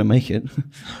didn't think you were going to make it.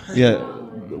 Yeah.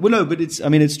 Well, no, but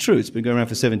it's true. It's been going around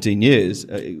for 17 years,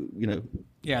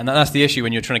 Yeah, and that's the issue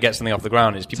when you're trying to get something off the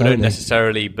ground, is people don't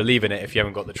necessarily believe in it if you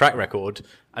haven't got the track record.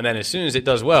 And then as soon as it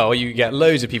does well, you get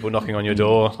loads of people knocking on your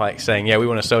door, like saying, yeah, we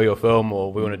want to sell your film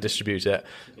or we want to distribute it.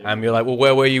 And you're like, well,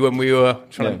 where were you when we were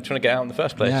trying to get out in the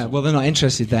first place? Yeah, well, they're not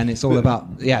interested then. It's all about,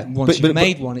 once you've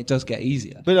made one, it does get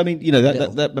easier. But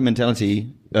that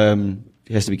mentality,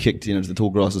 has to be kicked, to the tall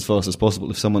grass as fast as possible.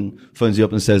 If someone phones you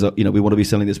up and says, we want to be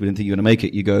selling this, we didn't think you were going to make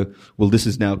it, you go, well, this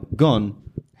is now gone.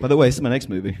 By the way, this is my next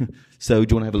movie. So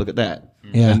do you want to have a look at that?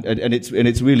 Yeah. And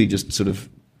it's really just sort of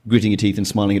gritting your teeth and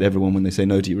smiling at everyone when they say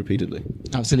no to you repeatedly.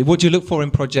 Absolutely. What do you look for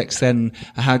in projects then?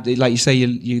 How, like you say,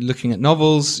 you're looking at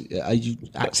novels. Are you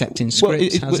accepting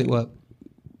scripts? How does it work?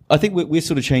 I think we're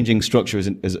sort of changing structure as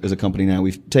a company now.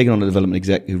 We've taken on a development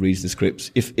exec who reads the scripts.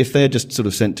 If they're just sort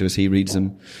of sent to us, he reads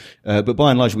them. But by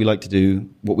and large, we like to do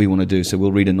what we want to do. So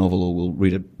we'll read a novel, or we'll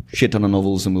read a shit ton of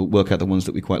novels, and we'll work out the ones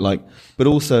that we quite like. But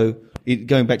also,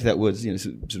 going back to that word,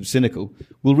 sort of cynical,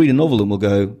 we'll read a novel and we'll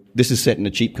go, this is set in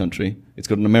a cheap country. It's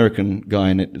got an American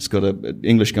guy in it. It's got an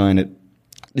English guy in it.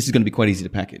 This is going to be quite easy to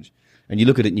package. And you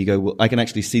look at it and you go, well, I can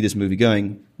actually see this movie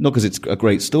going, not because it's a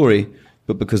great story,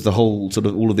 but because the whole sort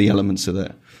of all of the elements are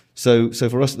there. So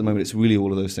for us at the moment, it's really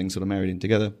all of those things sort of married in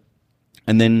together.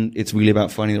 And then it's really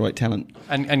about finding the right talent.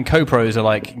 And co-pros are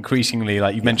like increasingly,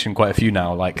 like you've mentioned quite a few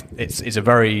now, like it's a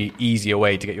very easier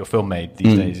way to get your film made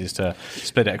these days, is to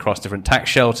split it across different tax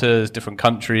shelters, different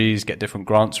countries, get different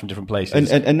grants from different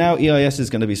places. And now EIS is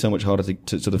going to be so much harder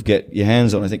to sort of get your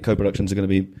hands on. I think co-productions are going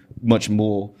to be much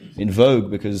more in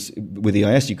vogue, because with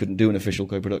EIS you couldn't do an official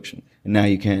co-production, and now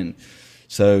you can.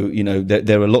 So,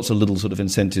 there are lots of little sort of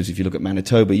incentives. If you look at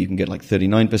Manitoba, you can get like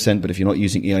 39%, but if you're not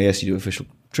using EIS, you do official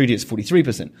treaty, it's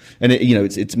 43%. And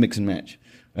it's mix and match.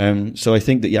 So I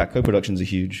think that, co-productions are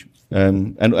huge.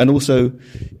 And also,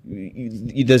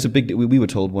 there's a big, we were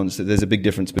told once that there's a big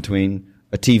difference between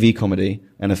a TV comedy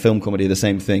and a film comedy, the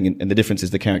same thing. And the difference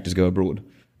is the characters go abroad.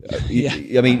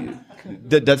 I mean,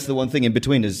 that's the one thing in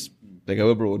between is, they go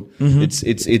abroad. Mm-hmm. It's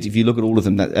if you look at all of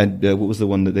them, what was the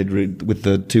one that they did with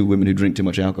the two women who drink too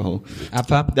much alcohol?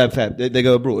 Abfab. They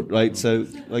go abroad, right? So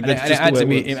like that's just the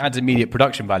way it adds immediate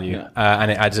production value, and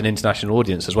it adds an international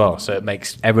audience as well. So it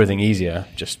makes everything easier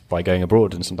just by going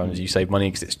abroad, and sometimes you save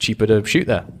money because it's cheaper to shoot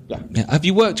there. Yeah. Have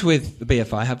you worked with the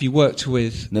BFI? Have you worked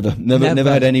with? Never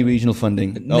had any regional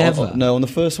funding. Never. No, on the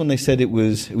first one they said it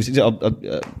was.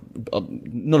 I'm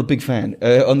not a big fan.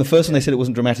 On the first one they said it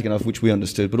wasn't dramatic enough, which we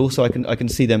understood, but also I can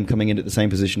see them coming in at the same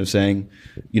position of saying,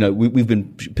 we've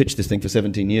been pitched this thing for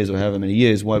 17 years or however many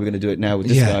years. Why are we going to do it now with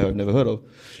this guy I've never heard of?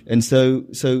 And so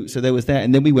there was that.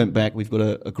 And then we went back. We've got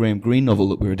a Graham Greene novel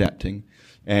that we're adapting,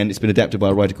 and it's been adapted by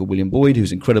a writer called William Boyd,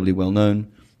 who's incredibly well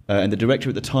known. And the director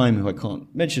at the time, who I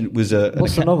can't mention, was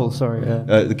what's the novel? Sorry,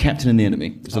 The Captain and the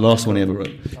Enemy. It's the last one he ever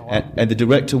wrote. Oh, wow. And the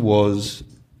director that was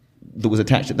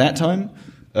attached at that time.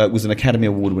 Was an Academy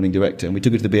Award-winning director, and we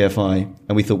took it to the BFI,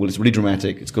 and we thought, well, it's really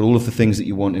dramatic. It's got all of the things that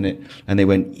you want in it. And they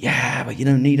went, yeah, but you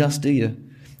don't need us, do you?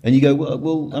 And you go,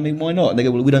 well, I mean, why not? And they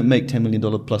go, well, we don't make $10 million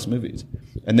plus movies.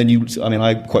 And then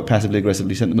I quite passively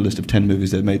aggressively sent them a list of 10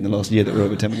 movies they've made in the last year that were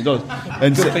over $10 million.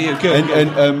 And good for you,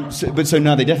 good. But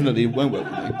now they definitely won't work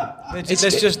with me.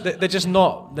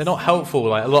 They're not helpful.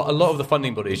 Like a lot of the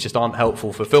funding bodies just aren't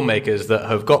helpful for filmmakers that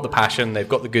have got the passion, they've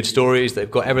got the good stories, they've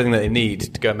got everything that they need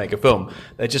to go and make a film.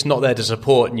 They're just not there to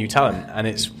support new talent, and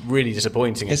it's really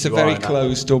disappointing. It's a very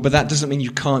closed door, but that doesn't mean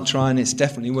you can't try, and it's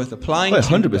definitely worth applying. Well,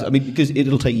 100%. I mean, because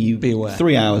it'll take you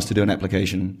 3 hours to do an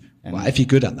application. Well, if you're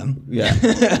good at them, yeah.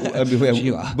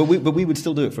 You are. But we would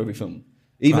still do it for every film,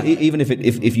 even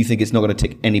if you think it's not going to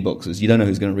tick any boxes. You don't know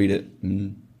who's going to read it.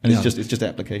 And it's just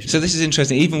application. So this is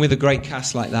interesting. Even with a great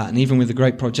cast like that, and even with a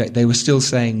great project, they were still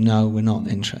saying, no, we're not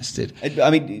interested.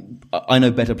 I mean, I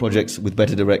know better projects with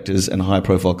better directors and a higher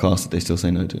profile cast that they still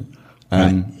say no to.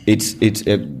 It's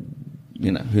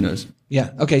who knows?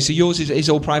 Yeah. Okay. So yours is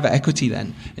all private equity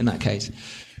then, in that case.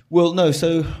 Well, no.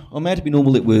 So on Mad to Be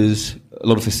Normal, it was a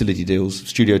lot of facility deals,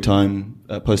 studio time,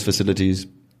 post facilities.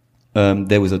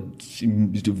 There was a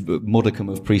modicum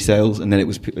of pre-sales, and then it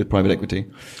was private equity.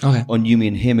 Okay. On You, Me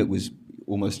and Him, it was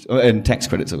almost and tax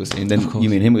credits, obviously. And then You,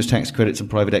 Me and Him was tax credits and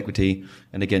private equity,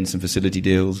 and again some facility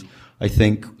deals. I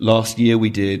think last year we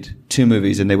did 2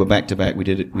 movies, and they were back to back. We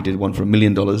did one for $1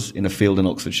 million in a field in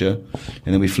Oxfordshire,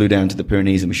 and then we flew down to the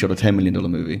Pyrenees and we shot a $10 million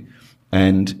movie.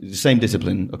 And the same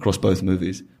discipline across both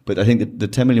movies. But I think that the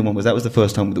 $10 million one was the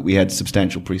first time that we had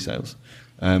substantial pre-sales,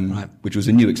 which was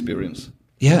a new experience.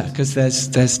 Yeah, because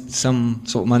there's some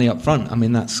sort of money up front. I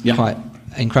mean, that's quite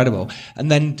incredible.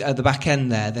 And then at the back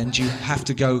end there, then do you have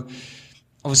to go...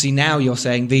 Obviously now you're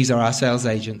saying these are our sales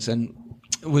agents, and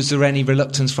was there any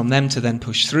reluctance from them to then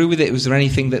push through with it? Was there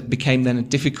anything that became then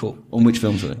difficult? On which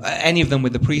films? Any of them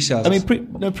with the pre-sales? I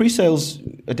mean, pre-sales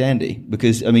are dandy,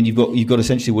 because I mean you've got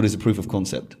essentially what is a proof of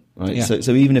concept, right? Yeah.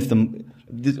 So even if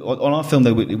on our film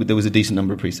there was a decent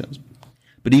number of pre-sales.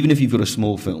 But even if you've got a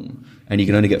small film and you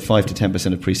can only get 5 to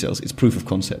 10% of pre-sales, it's proof of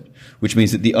concept, which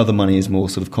means that the other money is more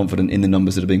sort of confident in the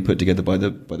numbers that are being put together by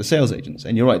the sales agents.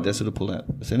 And you're right, they're sort of pulled out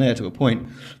of thin air to a point.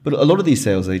 But a lot of these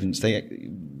sales agents, they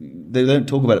don't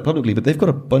talk about it publicly, but they've got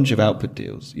a bunch of output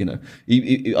deals.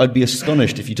 I'd be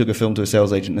astonished if you took a film to a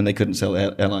sales agent and they couldn't sell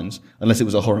airlines unless it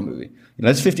was a horror movie.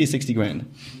 That's 50 or 60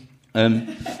 grand.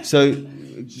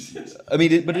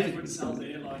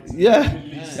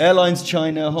 Airlines,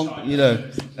 China, Hong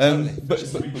Kong,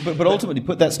 but ultimately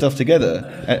put that stuff together,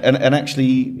 and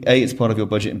actually, A, it's part of your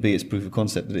budget, and B, it's proof of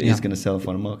concept that it is going to sell in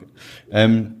final market.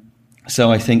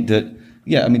 So I think that,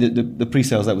 the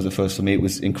pre-sales, that was the first for me. It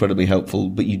was incredibly helpful,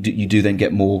 but you do then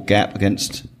get more gap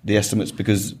against the estimates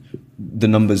because the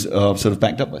numbers are sort of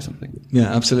backed up by something.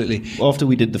 Yeah, absolutely. After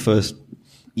we did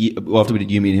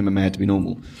You, Me and Him Are Mad to Be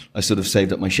Normal, I sort of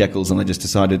saved up my shekels and I just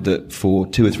decided that for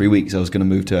 2 or 3 weeks I was going to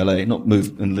move to LA, not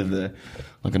move and live there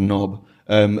like a knob,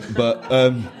 but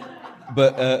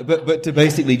to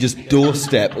basically just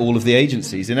doorstep all of the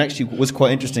agencies. And actually what's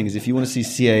quite interesting is if you want to see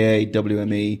CAA,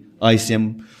 WME,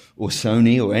 ICM or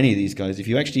Sony or any of these guys, if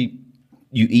you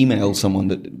email someone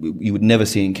that you would never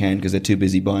see in Cannes because they're too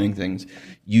busy buying things,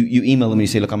 you email them and you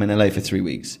say, look, I'm in LA for 3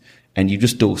 weeks. And you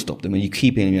just doorstop them, and you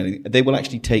keep emailing. They will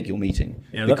actually take your meeting.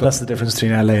 Yeah, that's the difference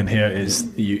between LA and here.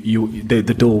 Is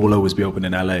the door will always be open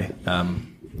in LA.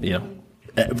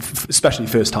 Especially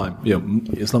first time.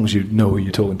 As long as you know who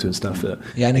you're talking to and stuff.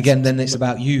 And again, then it's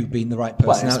about you being the right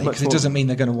personality, because it doesn't mean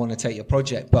they're going to want to take your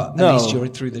project, but at least you're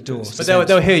through the door. But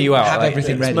they'll hear you out. Have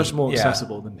everything ready. It's much more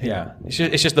accessible than here. Yeah,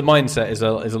 it's just the mindset is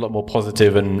a lot more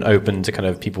positive and open to kind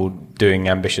of people doing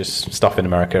ambitious stuff in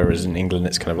America, whereas in England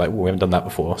it's kind of like, well, we haven't done that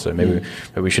before, so maybe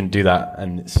we shouldn't do that.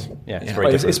 And it's very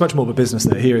different. It's much more of a business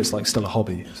there. Here it's like still a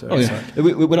hobby. So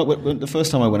the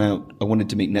first time I went out, I wanted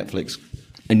to meet Netflix.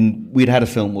 And we'd had a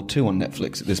film or two on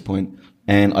Netflix at this point,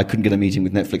 and I couldn't get a meeting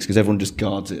with Netflix because everyone just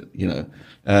guards it,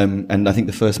 And I think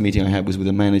the first meeting I had was with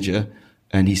a manager,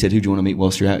 and he said, "Who do you want to meet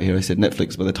whilst you're out here?" I said,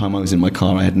 "Netflix." By the time I was in my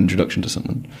car, I had an introduction to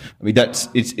someone. I mean,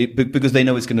 because they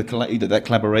know it's going to that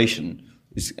collaboration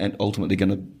is ultimately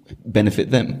going to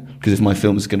benefit them. Because if my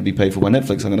film is going to be paid for by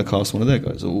Netflix, I'm going to cast one of their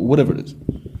guys or whatever it is.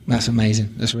 That's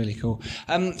amazing. That's really cool.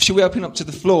 Should we open up to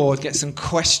the floor and get some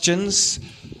questions?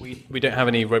 We don't have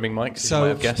any roaming mics.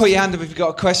 So put your hand up if you've got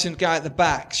a question. Guy at the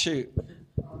back, shoot.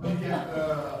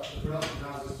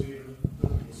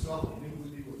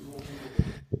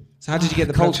 So how did you get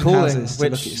the cold production calling, houses to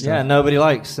look at your stuff? Nobody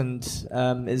likes, and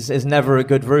is never a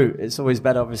good route. It's always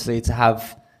better, obviously, to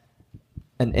have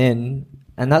an in,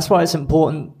 and that's why it's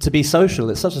important to be social.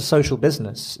 It's such a social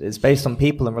business. It's based on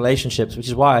people and relationships, which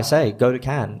is why I say go to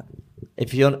Cannes.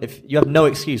 If you have no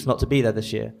excuse not to be there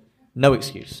this year, no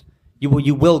excuse.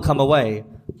 You will come away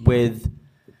with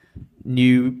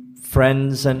new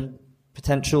friends and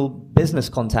potential business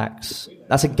contacts.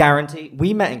 That's a guarantee.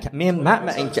 Me and Matt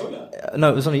met in...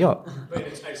 No, it was on a yacht.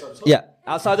 Yeah,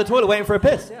 outside the toilet waiting for a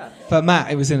piss. Yeah. For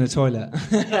Matt, it was in a toilet.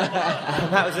 We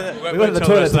went in the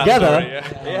toilet together.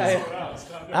 Yeah.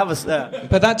 That was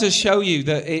But that does show you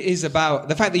that it is about...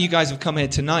 The fact that you guys have come here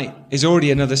tonight is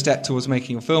already another step towards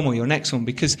making a film or your next one,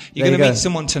 because you're going to meet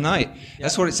someone tonight. Yeah.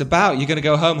 That's what it's about. You're going to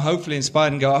go home hopefully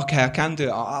inspired and go, okay, I can do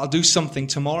it. I'll do something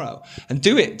tomorrow. And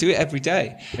do it every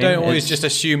day. Don't always just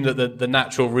assume that the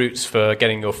natural routes for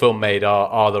getting your film made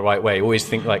are the right way. Always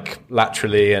think like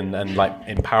laterally and like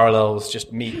in parallels.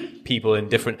 Just meet people in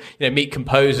different... meet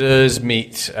composers,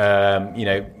 meet...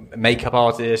 makeup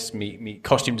artists, meet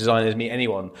costume designers, meet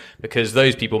anyone, because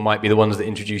those people might be the ones that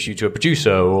introduce you to a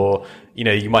producer, or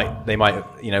they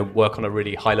might work on a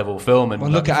really high level film.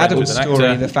 And look at Adam's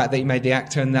story, the fact that he made the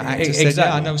actor and that actor said,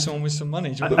 "Yeah, I know someone with some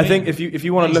money." I think if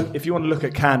you want to look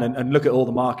at Cannes and look at all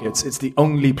the markets, it's the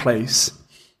only place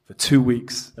for 2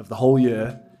 weeks of the whole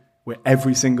year where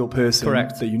every single person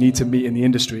that you need to meet in the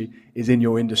industry is in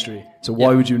your industry. So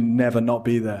why would you never not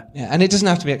be there? Yeah, and it doesn't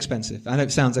have to be expensive. I know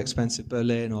it sounds expensive,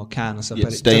 Berlin or Cannes or something.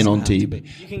 Yeah, staying on TV.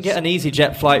 You can get an easy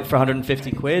jet flight for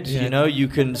 150 quid. Yeah. You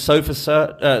can surf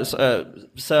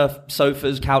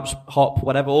sofas, couch hop,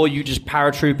 whatever, or you just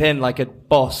paratroop in like a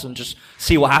boss and just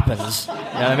see what happens. You know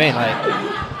what I mean?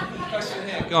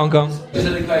 Go on.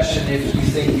 Specific question: if you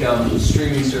think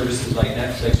streaming services like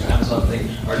Netflix or Amazon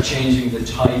are changing the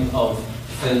type of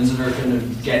films that are going to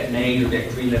get made or get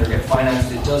greenlit or get financed,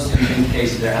 it does seem to indicate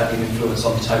that they're having influence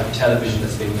on the type of television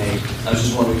that's being made. I was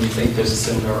just wondering if you think there's a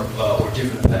similar or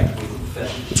different effect with film.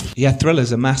 Yeah,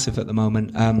 thrillers are massive at the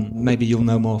moment. Maybe you'll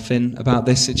know more, Phin, about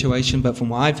this situation, but from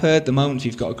what I've heard, the moment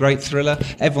you've got a great thriller,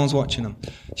 everyone's watching them.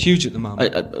 Huge at the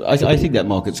moment. I think that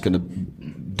market's going to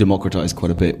democratized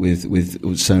quite a bit with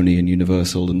Sony and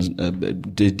Universal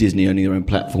and Disney owning their own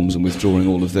platforms and withdrawing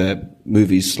all of their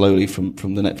movies slowly from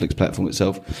the Netflix platform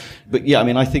itself. But yeah, I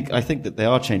mean, I think that they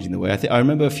are changing the way. I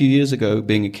remember a few years ago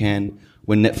being in Cannes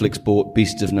when Netflix bought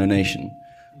Beasts of No Nation.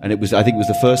 And I think it was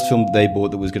the first film they bought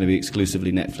that was going to be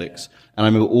exclusively Netflix. And I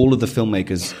remember all of the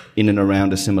filmmakers in and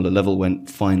around a similar level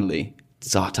went, finally,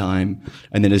 it's our time.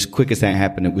 And then as quick as that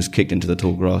happened, it was kicked into the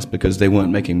tall grass because they weren't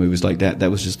making movies like that.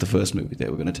 That was just the first movie they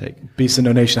were going to take. Beasts of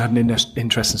No Nation had an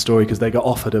interesting story because they got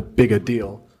offered a bigger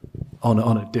deal on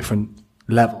a different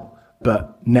level.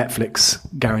 But Netflix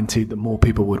guaranteed that more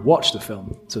people would watch the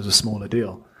film, so it was a smaller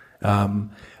deal.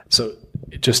 So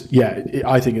it just,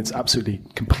 I think it's absolutely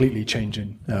completely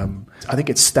changing. I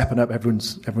think it's stepping up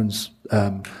everyone's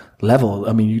level.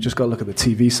 I mean, you just got to look at the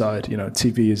TV side. You know,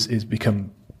 TV is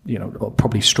become,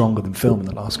 probably stronger than film in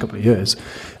the last couple of years.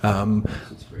 And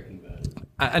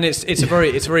it's a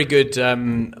very good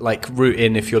route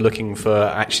in if you're looking for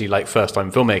actually like first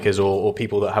time filmmakers or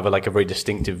people that have a very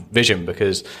distinctive vision,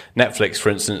 because Netflix, for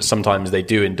instance, sometimes they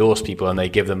do endorse people and they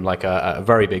give them like a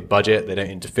very big budget. They don't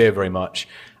interfere very much.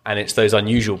 And it's those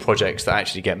unusual projects that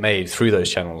actually get made through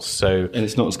those channels. So, and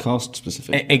it's not as cast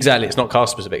specific. Exactly, it's not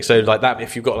cast specific. So, like that,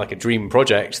 if you've got like a dream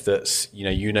project that's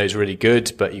is really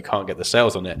good, but you can't get the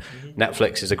sales on it,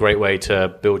 Netflix is a great way to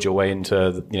build your way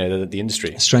into the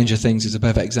industry. Stranger Things is a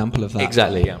perfect example of that.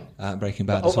 Exactly, yeah. Breaking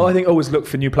Bad. I think always look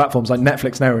for new platforms. Like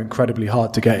Netflix now are incredibly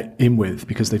hard to get in with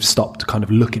because they've stopped kind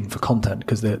of looking for content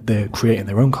because they're creating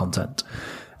their own content,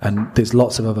 and there's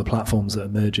lots of other platforms that are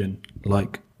emerging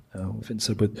like. Phin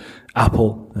said with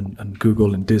Apple and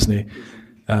Google and Disney,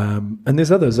 and there's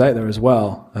others out there as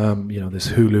well. There's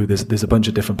Hulu. There's a bunch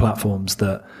of different platforms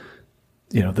that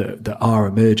that are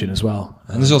emerging as well.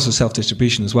 And there's also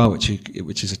self-distribution as well, which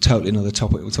is a totally another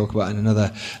topic we'll talk about in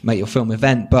another Make Your Film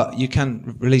event. But you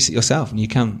can release it yourself and you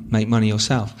can make money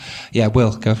yourself. Yeah,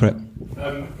 Will, go for it.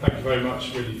 Thank you very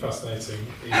much. Really fascinating.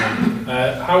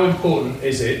 How important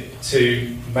is it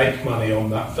to make money on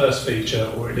that first feature,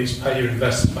 or at least pay your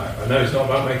investors back? I know it's not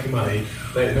about making money,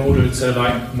 but in order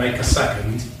to make a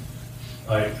second,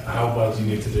 how well do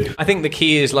you need to do? I think the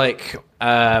key is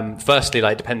firstly,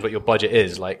 depends what your budget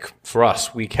is. Like for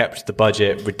us, we kept the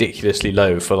budget ridiculously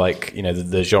low for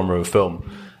the genre of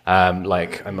film. I'm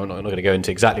not going to go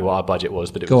into exactly what our budget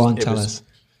was, but tell us.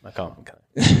 I can't.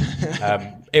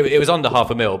 It was under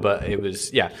 $500,000, but it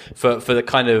was for the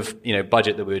kind of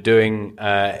budget that we were doing.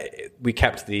 We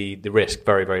kept the risk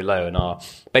very, very low, and our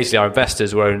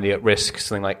investors were only at risk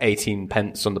something like 18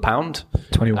 pence on the pound,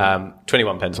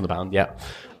 21 pence on the pound. Yeah.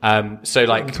 So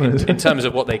in terms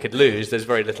of what they could lose, there's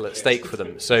very little at stake for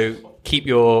them. So keep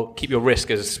your risk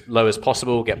as low as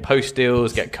possible. Get post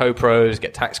deals, get co-pros,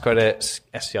 get tax credits,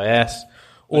 SCIS.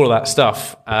 All of that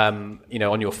stuff, on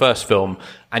your first film,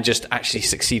 and just actually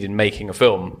succeed in making a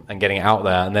film and getting it out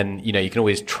there, and then you can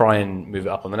always try and move it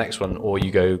up on the next one, or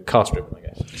you go cast driven, I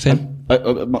guess. Phin?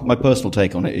 My personal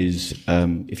take on it is,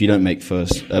 if you don't make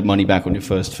money back on your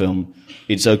first film,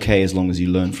 it's okay as long as you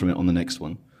learn from it on the next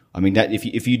one. I mean, that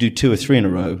if you do 2 or 3 in a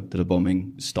row that are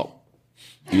bombing, stop.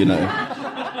 But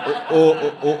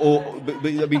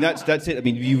I mean that's it. I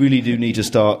mean, you really do need to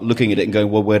start looking at it and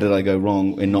going, well, where did I go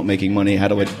wrong in not making money? How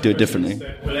do I do it differently?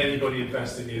 Will anybody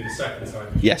invest in you the second time?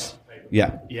 Yes.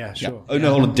 Yeah. Yeah. Sure. Yeah. Oh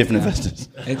no, all the different investors.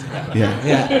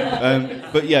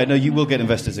 But no, you will get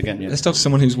investors again. Yeah. Let's talk to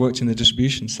someone who's worked in the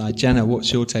distribution side. Jenna,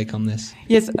 what's your take on this?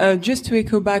 Yes, just to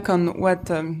echo back on what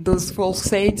those folks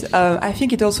said, I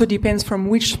think it also depends from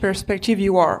which perspective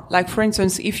you are. Like, for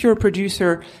instance, if you're a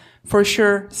producer, for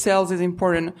sure, sales is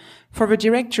important. For the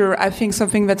director, I think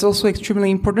something that's also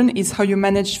extremely important is how you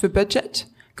manage the budget,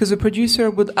 because the producer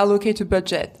would allocate a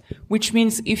budget, which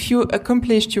means if you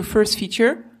accomplished your first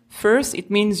feature, first,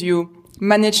 it means you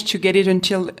managed to get it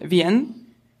until the end,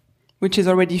 which is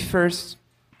already a first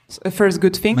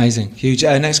good thing. Amazing. Huge.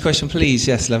 Next question, please.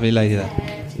 Yes, lovely lady there.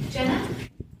 Jenna?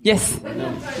 Yes. When you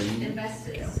approached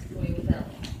investors for your film,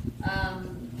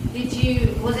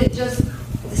 was it just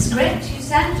the script you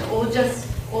sent,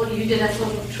 or you did a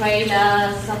sort of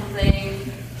trailer, something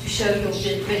to show your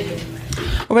vision?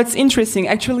 Well, that's interesting.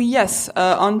 Actually, yes.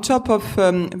 On top of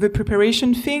the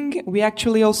preparation thing, we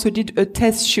actually also did a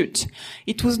test shoot.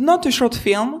 It was not a short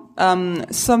film.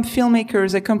 Some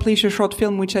filmmakers accomplish a short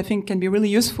film, which I think can be really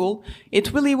useful.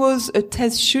 It really was a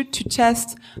test shoot to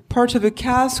test part of the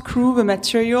cast, crew, the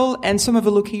material, and some of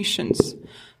the locations.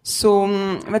 So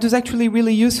that was actually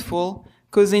really useful.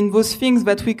 Because in those things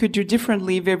that we could do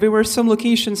differently, there were some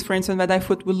locations, for instance, that I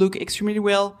thought would look extremely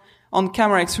well on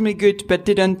camera extremely good, but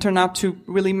didn't turn out to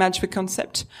really match the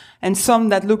concept. And some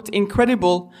that looked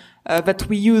incredible, that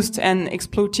we used and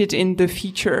exploited in the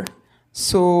feature.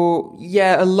 So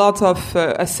yeah, a lot of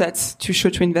assets to show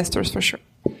to investors for sure.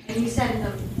 And you send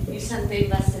the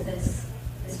investor this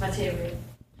material?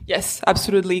 Yes,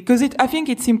 absolutely. Because I think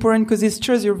it's important because it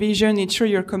shows your vision, it shows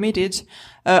you're committed,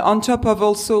 on top of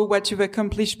also what you've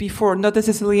accomplished before, not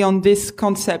necessarily on this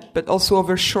concept, but also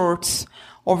over shorts,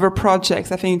 over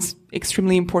projects. I think it's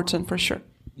extremely important for sure.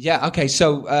 Yeah, okay,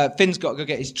 so Finn's got to go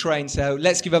get his train, so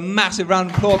let's give a massive round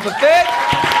of applause for Phin!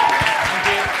 Thank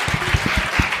you.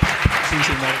 See you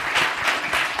soon, mate.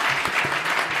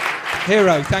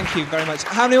 Hero, thank you very much.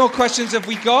 How many more questions have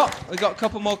we got? We've got a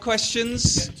couple more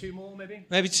questions. Yeah, 2 more, maybe?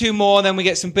 Maybe 2 more, then we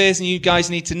get some beers, and you guys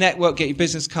need to network, get your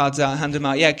business cards out, hand them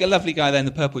out. Yeah, a lovely guy there in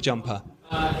the purple jumper.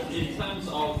 In terms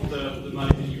of the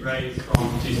money that you raise from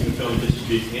producing the film and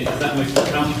distributing it, does that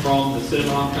mostly come from the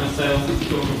cinema kind of sales that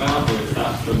you're talking about, or is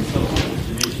that from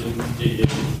subsequent distribution, studios?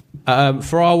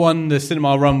 For our one, the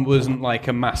cinema run wasn't like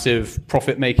a massive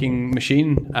profit-making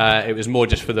machine. It was more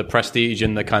just for the prestige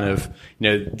and the kind of,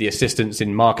 the assistance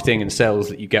in marketing and sales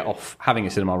that you get off having a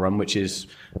cinema run, which is,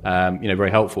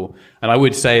 very helpful. And I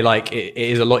would say, like, it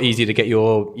is a lot easier to get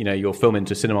your film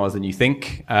into cinemas than you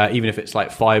think, even if it's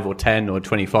like 5 or 10 or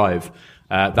 25.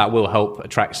 That will help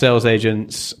attract sales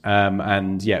agents,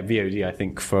 and VOD, I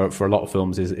think, for a lot of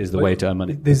films is the way to earn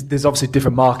money. There's obviously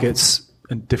different markets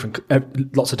and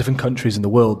lots of different countries in the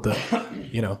world that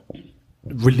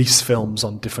release films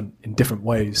in different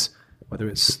ways, whether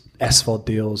it's SVOD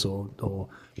deals or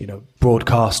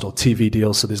broadcast or TV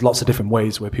deals. So there's lots of different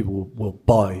ways where people will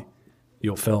buy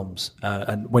your films,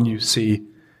 and when you see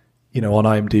on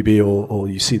IMDb or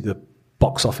you see the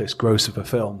box office gross of a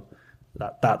film,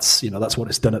 that's what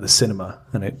it's done at the cinema,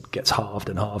 and it gets halved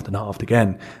and halved and halved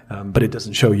again, but it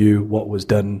doesn't show you what was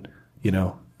done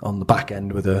on the back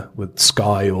end with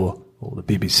Sky or the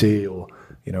BBC or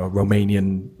a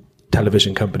Romanian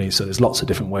television company. So there's lots of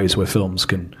different ways where films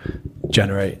can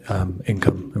generate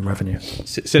income and revenue.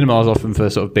 Cinema is often for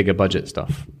sort of bigger budget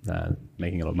stuff,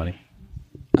 making a lot of money.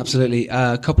 Absolutely.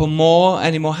 A couple more.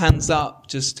 Any more hands up?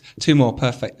 Just 2 more.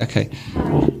 Perfect. Okay.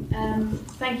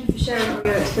 Thank you for sharing all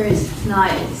your experiences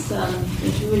tonight. It's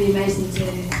really amazing to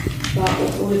hear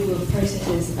about all of your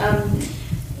processes.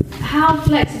 How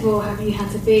flexible have you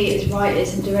had to be as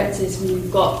writers and directors when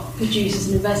you've got producers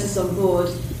and investors on board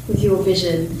with your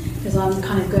vision? Because I'm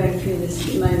kind of going through this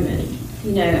at the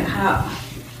moment.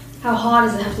 How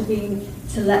hard does it have to be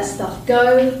to let stuff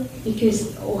go?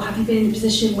 Or have you been in a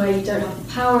position where you don't have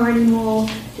the power anymore?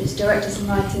 There's directors and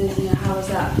writers. How is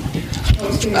that?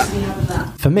 What experience do you have of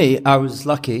that? For me, I was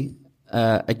lucky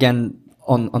again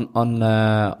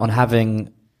on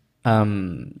having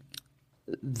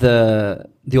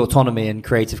the autonomy and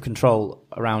creative control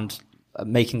around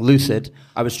making Lucid.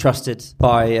 I was trusted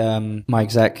by my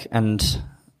exec and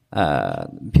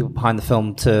people behind the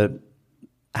film to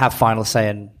have final say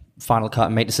and final cut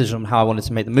and make decisions on how I wanted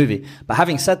to make the movie. But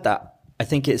having said that, I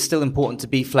think it's still important to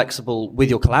be flexible with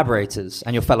your collaborators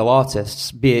and your fellow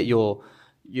artists, be it your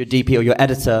DP or your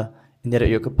editor,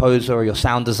 your composer or your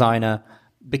sound designer,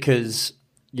 because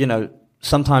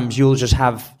sometimes you'll just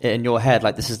have it in your head,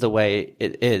 like, this is the way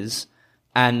it is.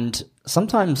 And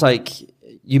sometimes, like,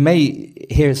 you may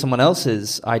hear someone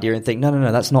else's idea and think,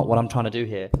 no, that's not what I'm trying to do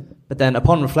here. But then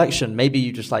upon reflection, maybe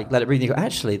you just, like, let it breathe and you go,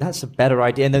 actually, that's a better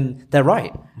idea. And then they're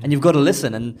right. And you've got to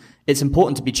listen. And it's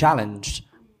important to be challenged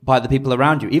by the people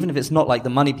around you, even if it's not like the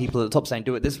money people at the top saying,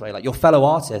 do it this way. Like, your fellow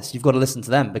artists, you've got to listen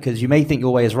to them, because you may think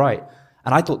your way is right.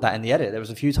 And I thought that in the edit. There was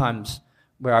a few times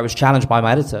where I was challenged by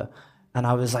my editor. And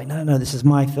I was like, no, this is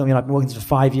my film. I've been working for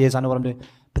 5 years. I know what I'm doing.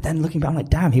 But then looking back, I'm like,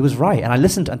 damn, he was right. And I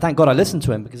listened, and thank God I listened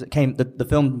to him, because the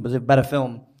film was a better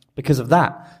film because of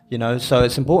that, So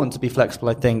it's important to be flexible,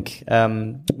 I think,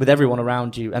 with everyone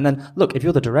around you. And then, look, if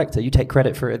you're the director, you take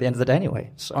credit for it at the end of the day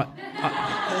anyway. So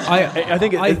I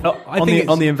think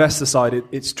on the investor side,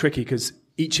 it's tricky, because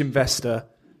each investor,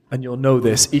 and you'll know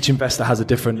this, each investor has a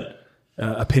different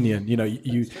opinion.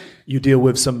 You deal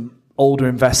with some older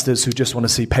investors who just want to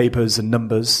see papers and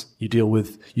numbers. You deal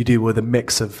with a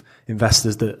mix of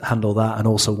investors that handle that and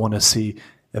also want to see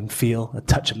and feel and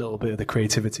touch a little bit of the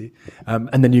creativity.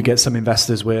 And then you get some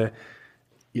investors where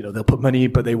they'll put money,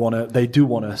 but they do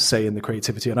want to say in the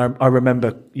creativity. And I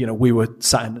remember we were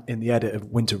sat in the edit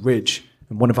of Winter Ridge,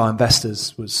 and one of our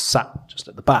investors was sat just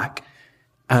at the back,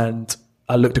 and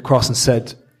I looked across and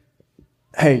said,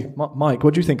 "Hey, Mike,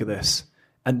 what do you think of this?"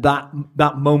 And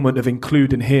that moment of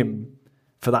including him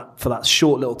for that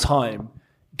short little time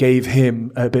gave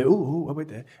him a bit, wait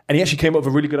there. And he actually came up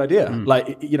with a really good idea.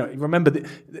 Like, remember,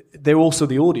 they're also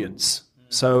the audience.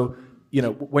 So,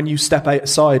 when you step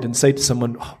outside and say to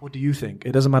someone, what do you think?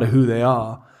 It doesn't matter who they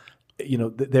are.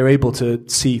 They're able to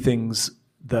see things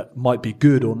that might be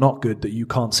good or not good that you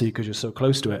can't see because you're so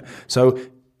close to it. So,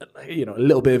 a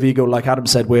little bit of ego, like Adam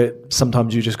said, where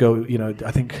sometimes you just go,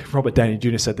 I think Robert Downey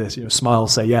Jr. said this, smile,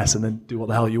 say yes, and then do what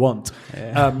the hell you want.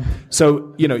 Yeah.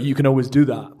 So, you can always do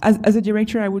that. As a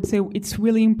director, I would say it's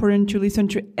really important to listen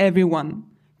to everyone,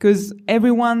 because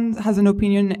everyone has an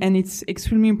opinion, and it's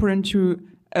extremely important to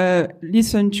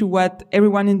listen to what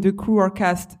everyone in the crew or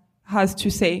cast has to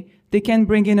say. They can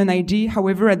bring in an idea.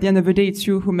 However, at the end of the day, it's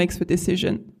you who makes the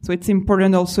decision. So it's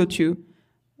important also to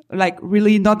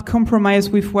really not compromise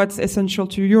with what's essential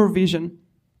to your vision.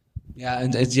 Yeah,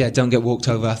 and don't get walked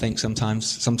over, I think,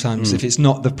 sometimes if it's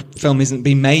not, the film isn't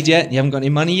being made yet, you haven't got any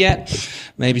money yet,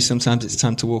 maybe sometimes it's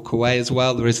time to walk away as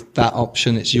well. There is that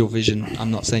option, it's your vision.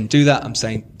 I'm not saying do that, I'm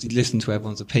saying listen to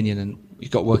everyone's opinion, and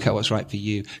you've got to work out what's right for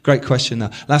you. Great question,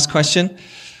 though. Last question?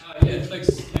 Thanks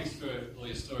for all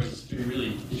your stories, it's been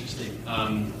really interesting.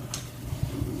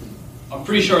 I'm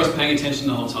pretty sure I was paying attention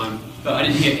the whole time, but I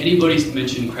didn't hear anybody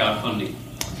mention crowdfunding.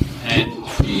 And a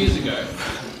few years ago,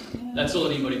 that's all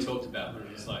anybody talked about, when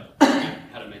it was like,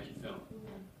 how to make your film.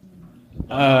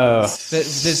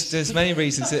 There's many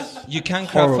reasons that you can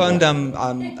crowdfund.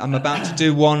 I'm about to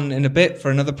do one in a bit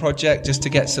for another project just to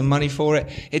get some money for it.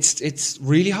 It's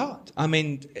really hard. I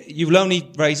mean, you'll only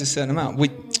raise a certain amount.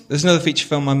 There's another feature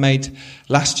film I made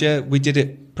last year. We did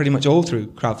it pretty much all through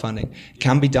crowdfunding. It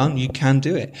can be done. You can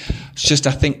do it. It's just,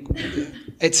 I think,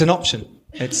 it's an option.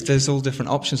 There's all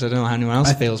different options. I don't know how anyone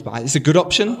else feels, but it's a good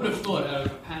option. I would have thought out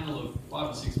of a panel of 5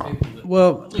 or 6 people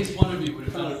that at least one of you would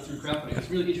have done it through crowdfunding. It's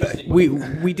really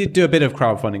interesting. We did do a bit of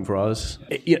crowdfunding for us.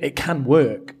 It can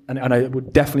work, and I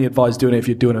would definitely advise doing it if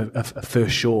you're doing a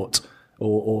first short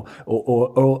or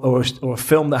a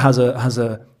film that has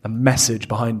a message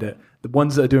behind it. The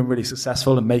ones that are doing really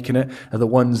successful and making it are the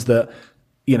ones that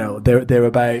they're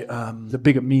about the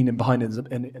bigger meaning behind it,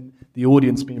 and the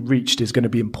audience being reached is going to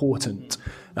be important.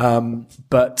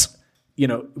 But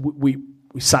we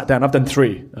sat down. I've done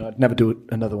 3. I'd never do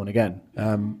another one again,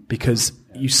 because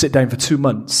you sit down for 2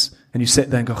 months and you sit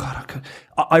there and go, God,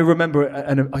 I remember,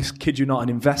 and I kid you not, an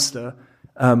investor,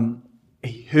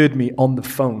 he heard me on the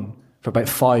phone for about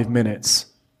 5 minutes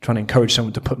trying to encourage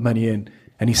someone to put money in,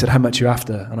 and he said, how much are you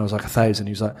after? And I was like, 1,000.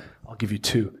 He was like, I'll give you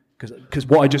 2, because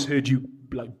what I just heard you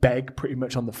beg pretty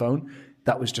much on the phone,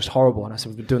 that was just horrible. And I said,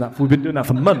 we've been doing that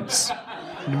for months.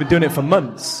 We've been doing it for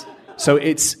months. So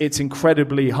it's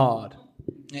incredibly hard.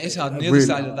 It is hard. On the other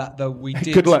side of that, though, we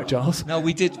did. Good luck, Giles. No,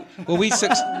 we did. Well, we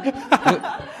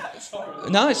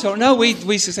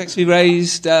we successfully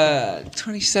raised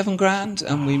 27 grand,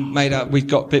 and we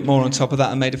got a bit more on top of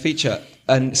that and made a feature.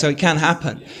 And so it can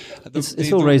happen.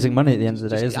 It's all raising money at the end of the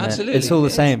day, isn't absolutely. it? It's all the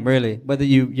same, really. Whether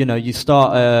you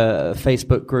start a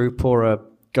Facebook group or a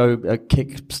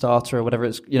Kickstarter or whatever,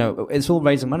 it's all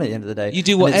raising money at the end of the day. You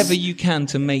do whatever you can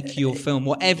to make your film,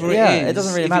 whatever it is. Yeah, it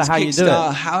doesn't really matter how you do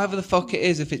it. However the fuck it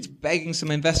is, if it's begging some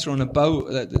investor on a boat.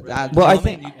 I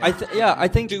think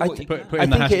it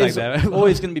is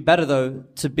always going to be better though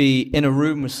to be in a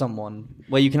room with someone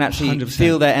where you can actually 100%.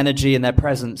 Feel their energy and their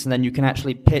presence, and then you can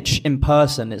actually pitch in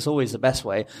person. It's always the best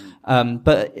way. But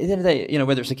at the end of the day,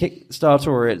 whether it's a Kickstarter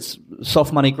or it's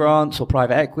soft money grants or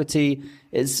private equity,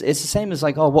 it's the same as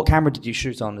what camera did you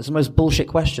shoot on? It's the most bullshit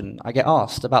question I get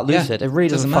asked about Lucid. It really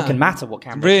doesn't fucking matter what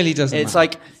camera. It really doesn't. It's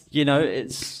matter.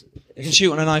 It's. You can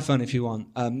shoot on an iPhone if you want,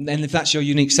 and if that's your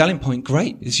unique selling point,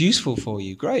 great. It's useful for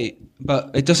you, great.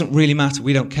 But it doesn't really matter.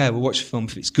 We don't care. We'll watch a film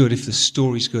if it's good, if the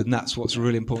story's good, and that's what's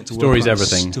really important to Story's work on.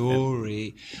 Everything.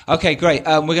 Story. Okay, great.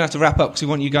 We're going to have to wrap up because we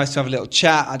want you guys to have a little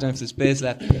chat. I don't know if there's beers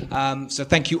left. So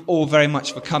thank you all very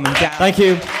much for coming down. Thank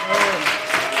you.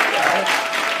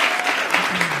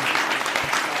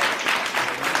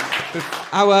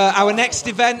 Our next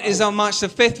event is on March the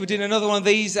 5th. We're doing another one of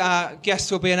these.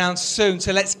 Guests will be announced soon.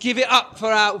 So let's give it up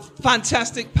for our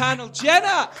fantastic panel.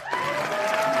 Jenna!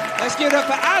 Let's give it up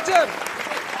for Adam!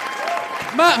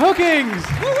 Matt Hookings!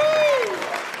 Woo-hoo!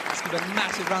 Let's give a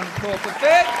massive round of applause for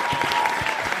Phin!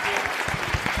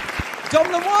 Dom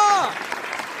Lenoir!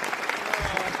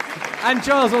 And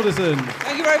Giles Alderson.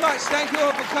 Thank you very much. Thank you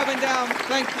all for coming down.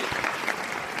 Thank you.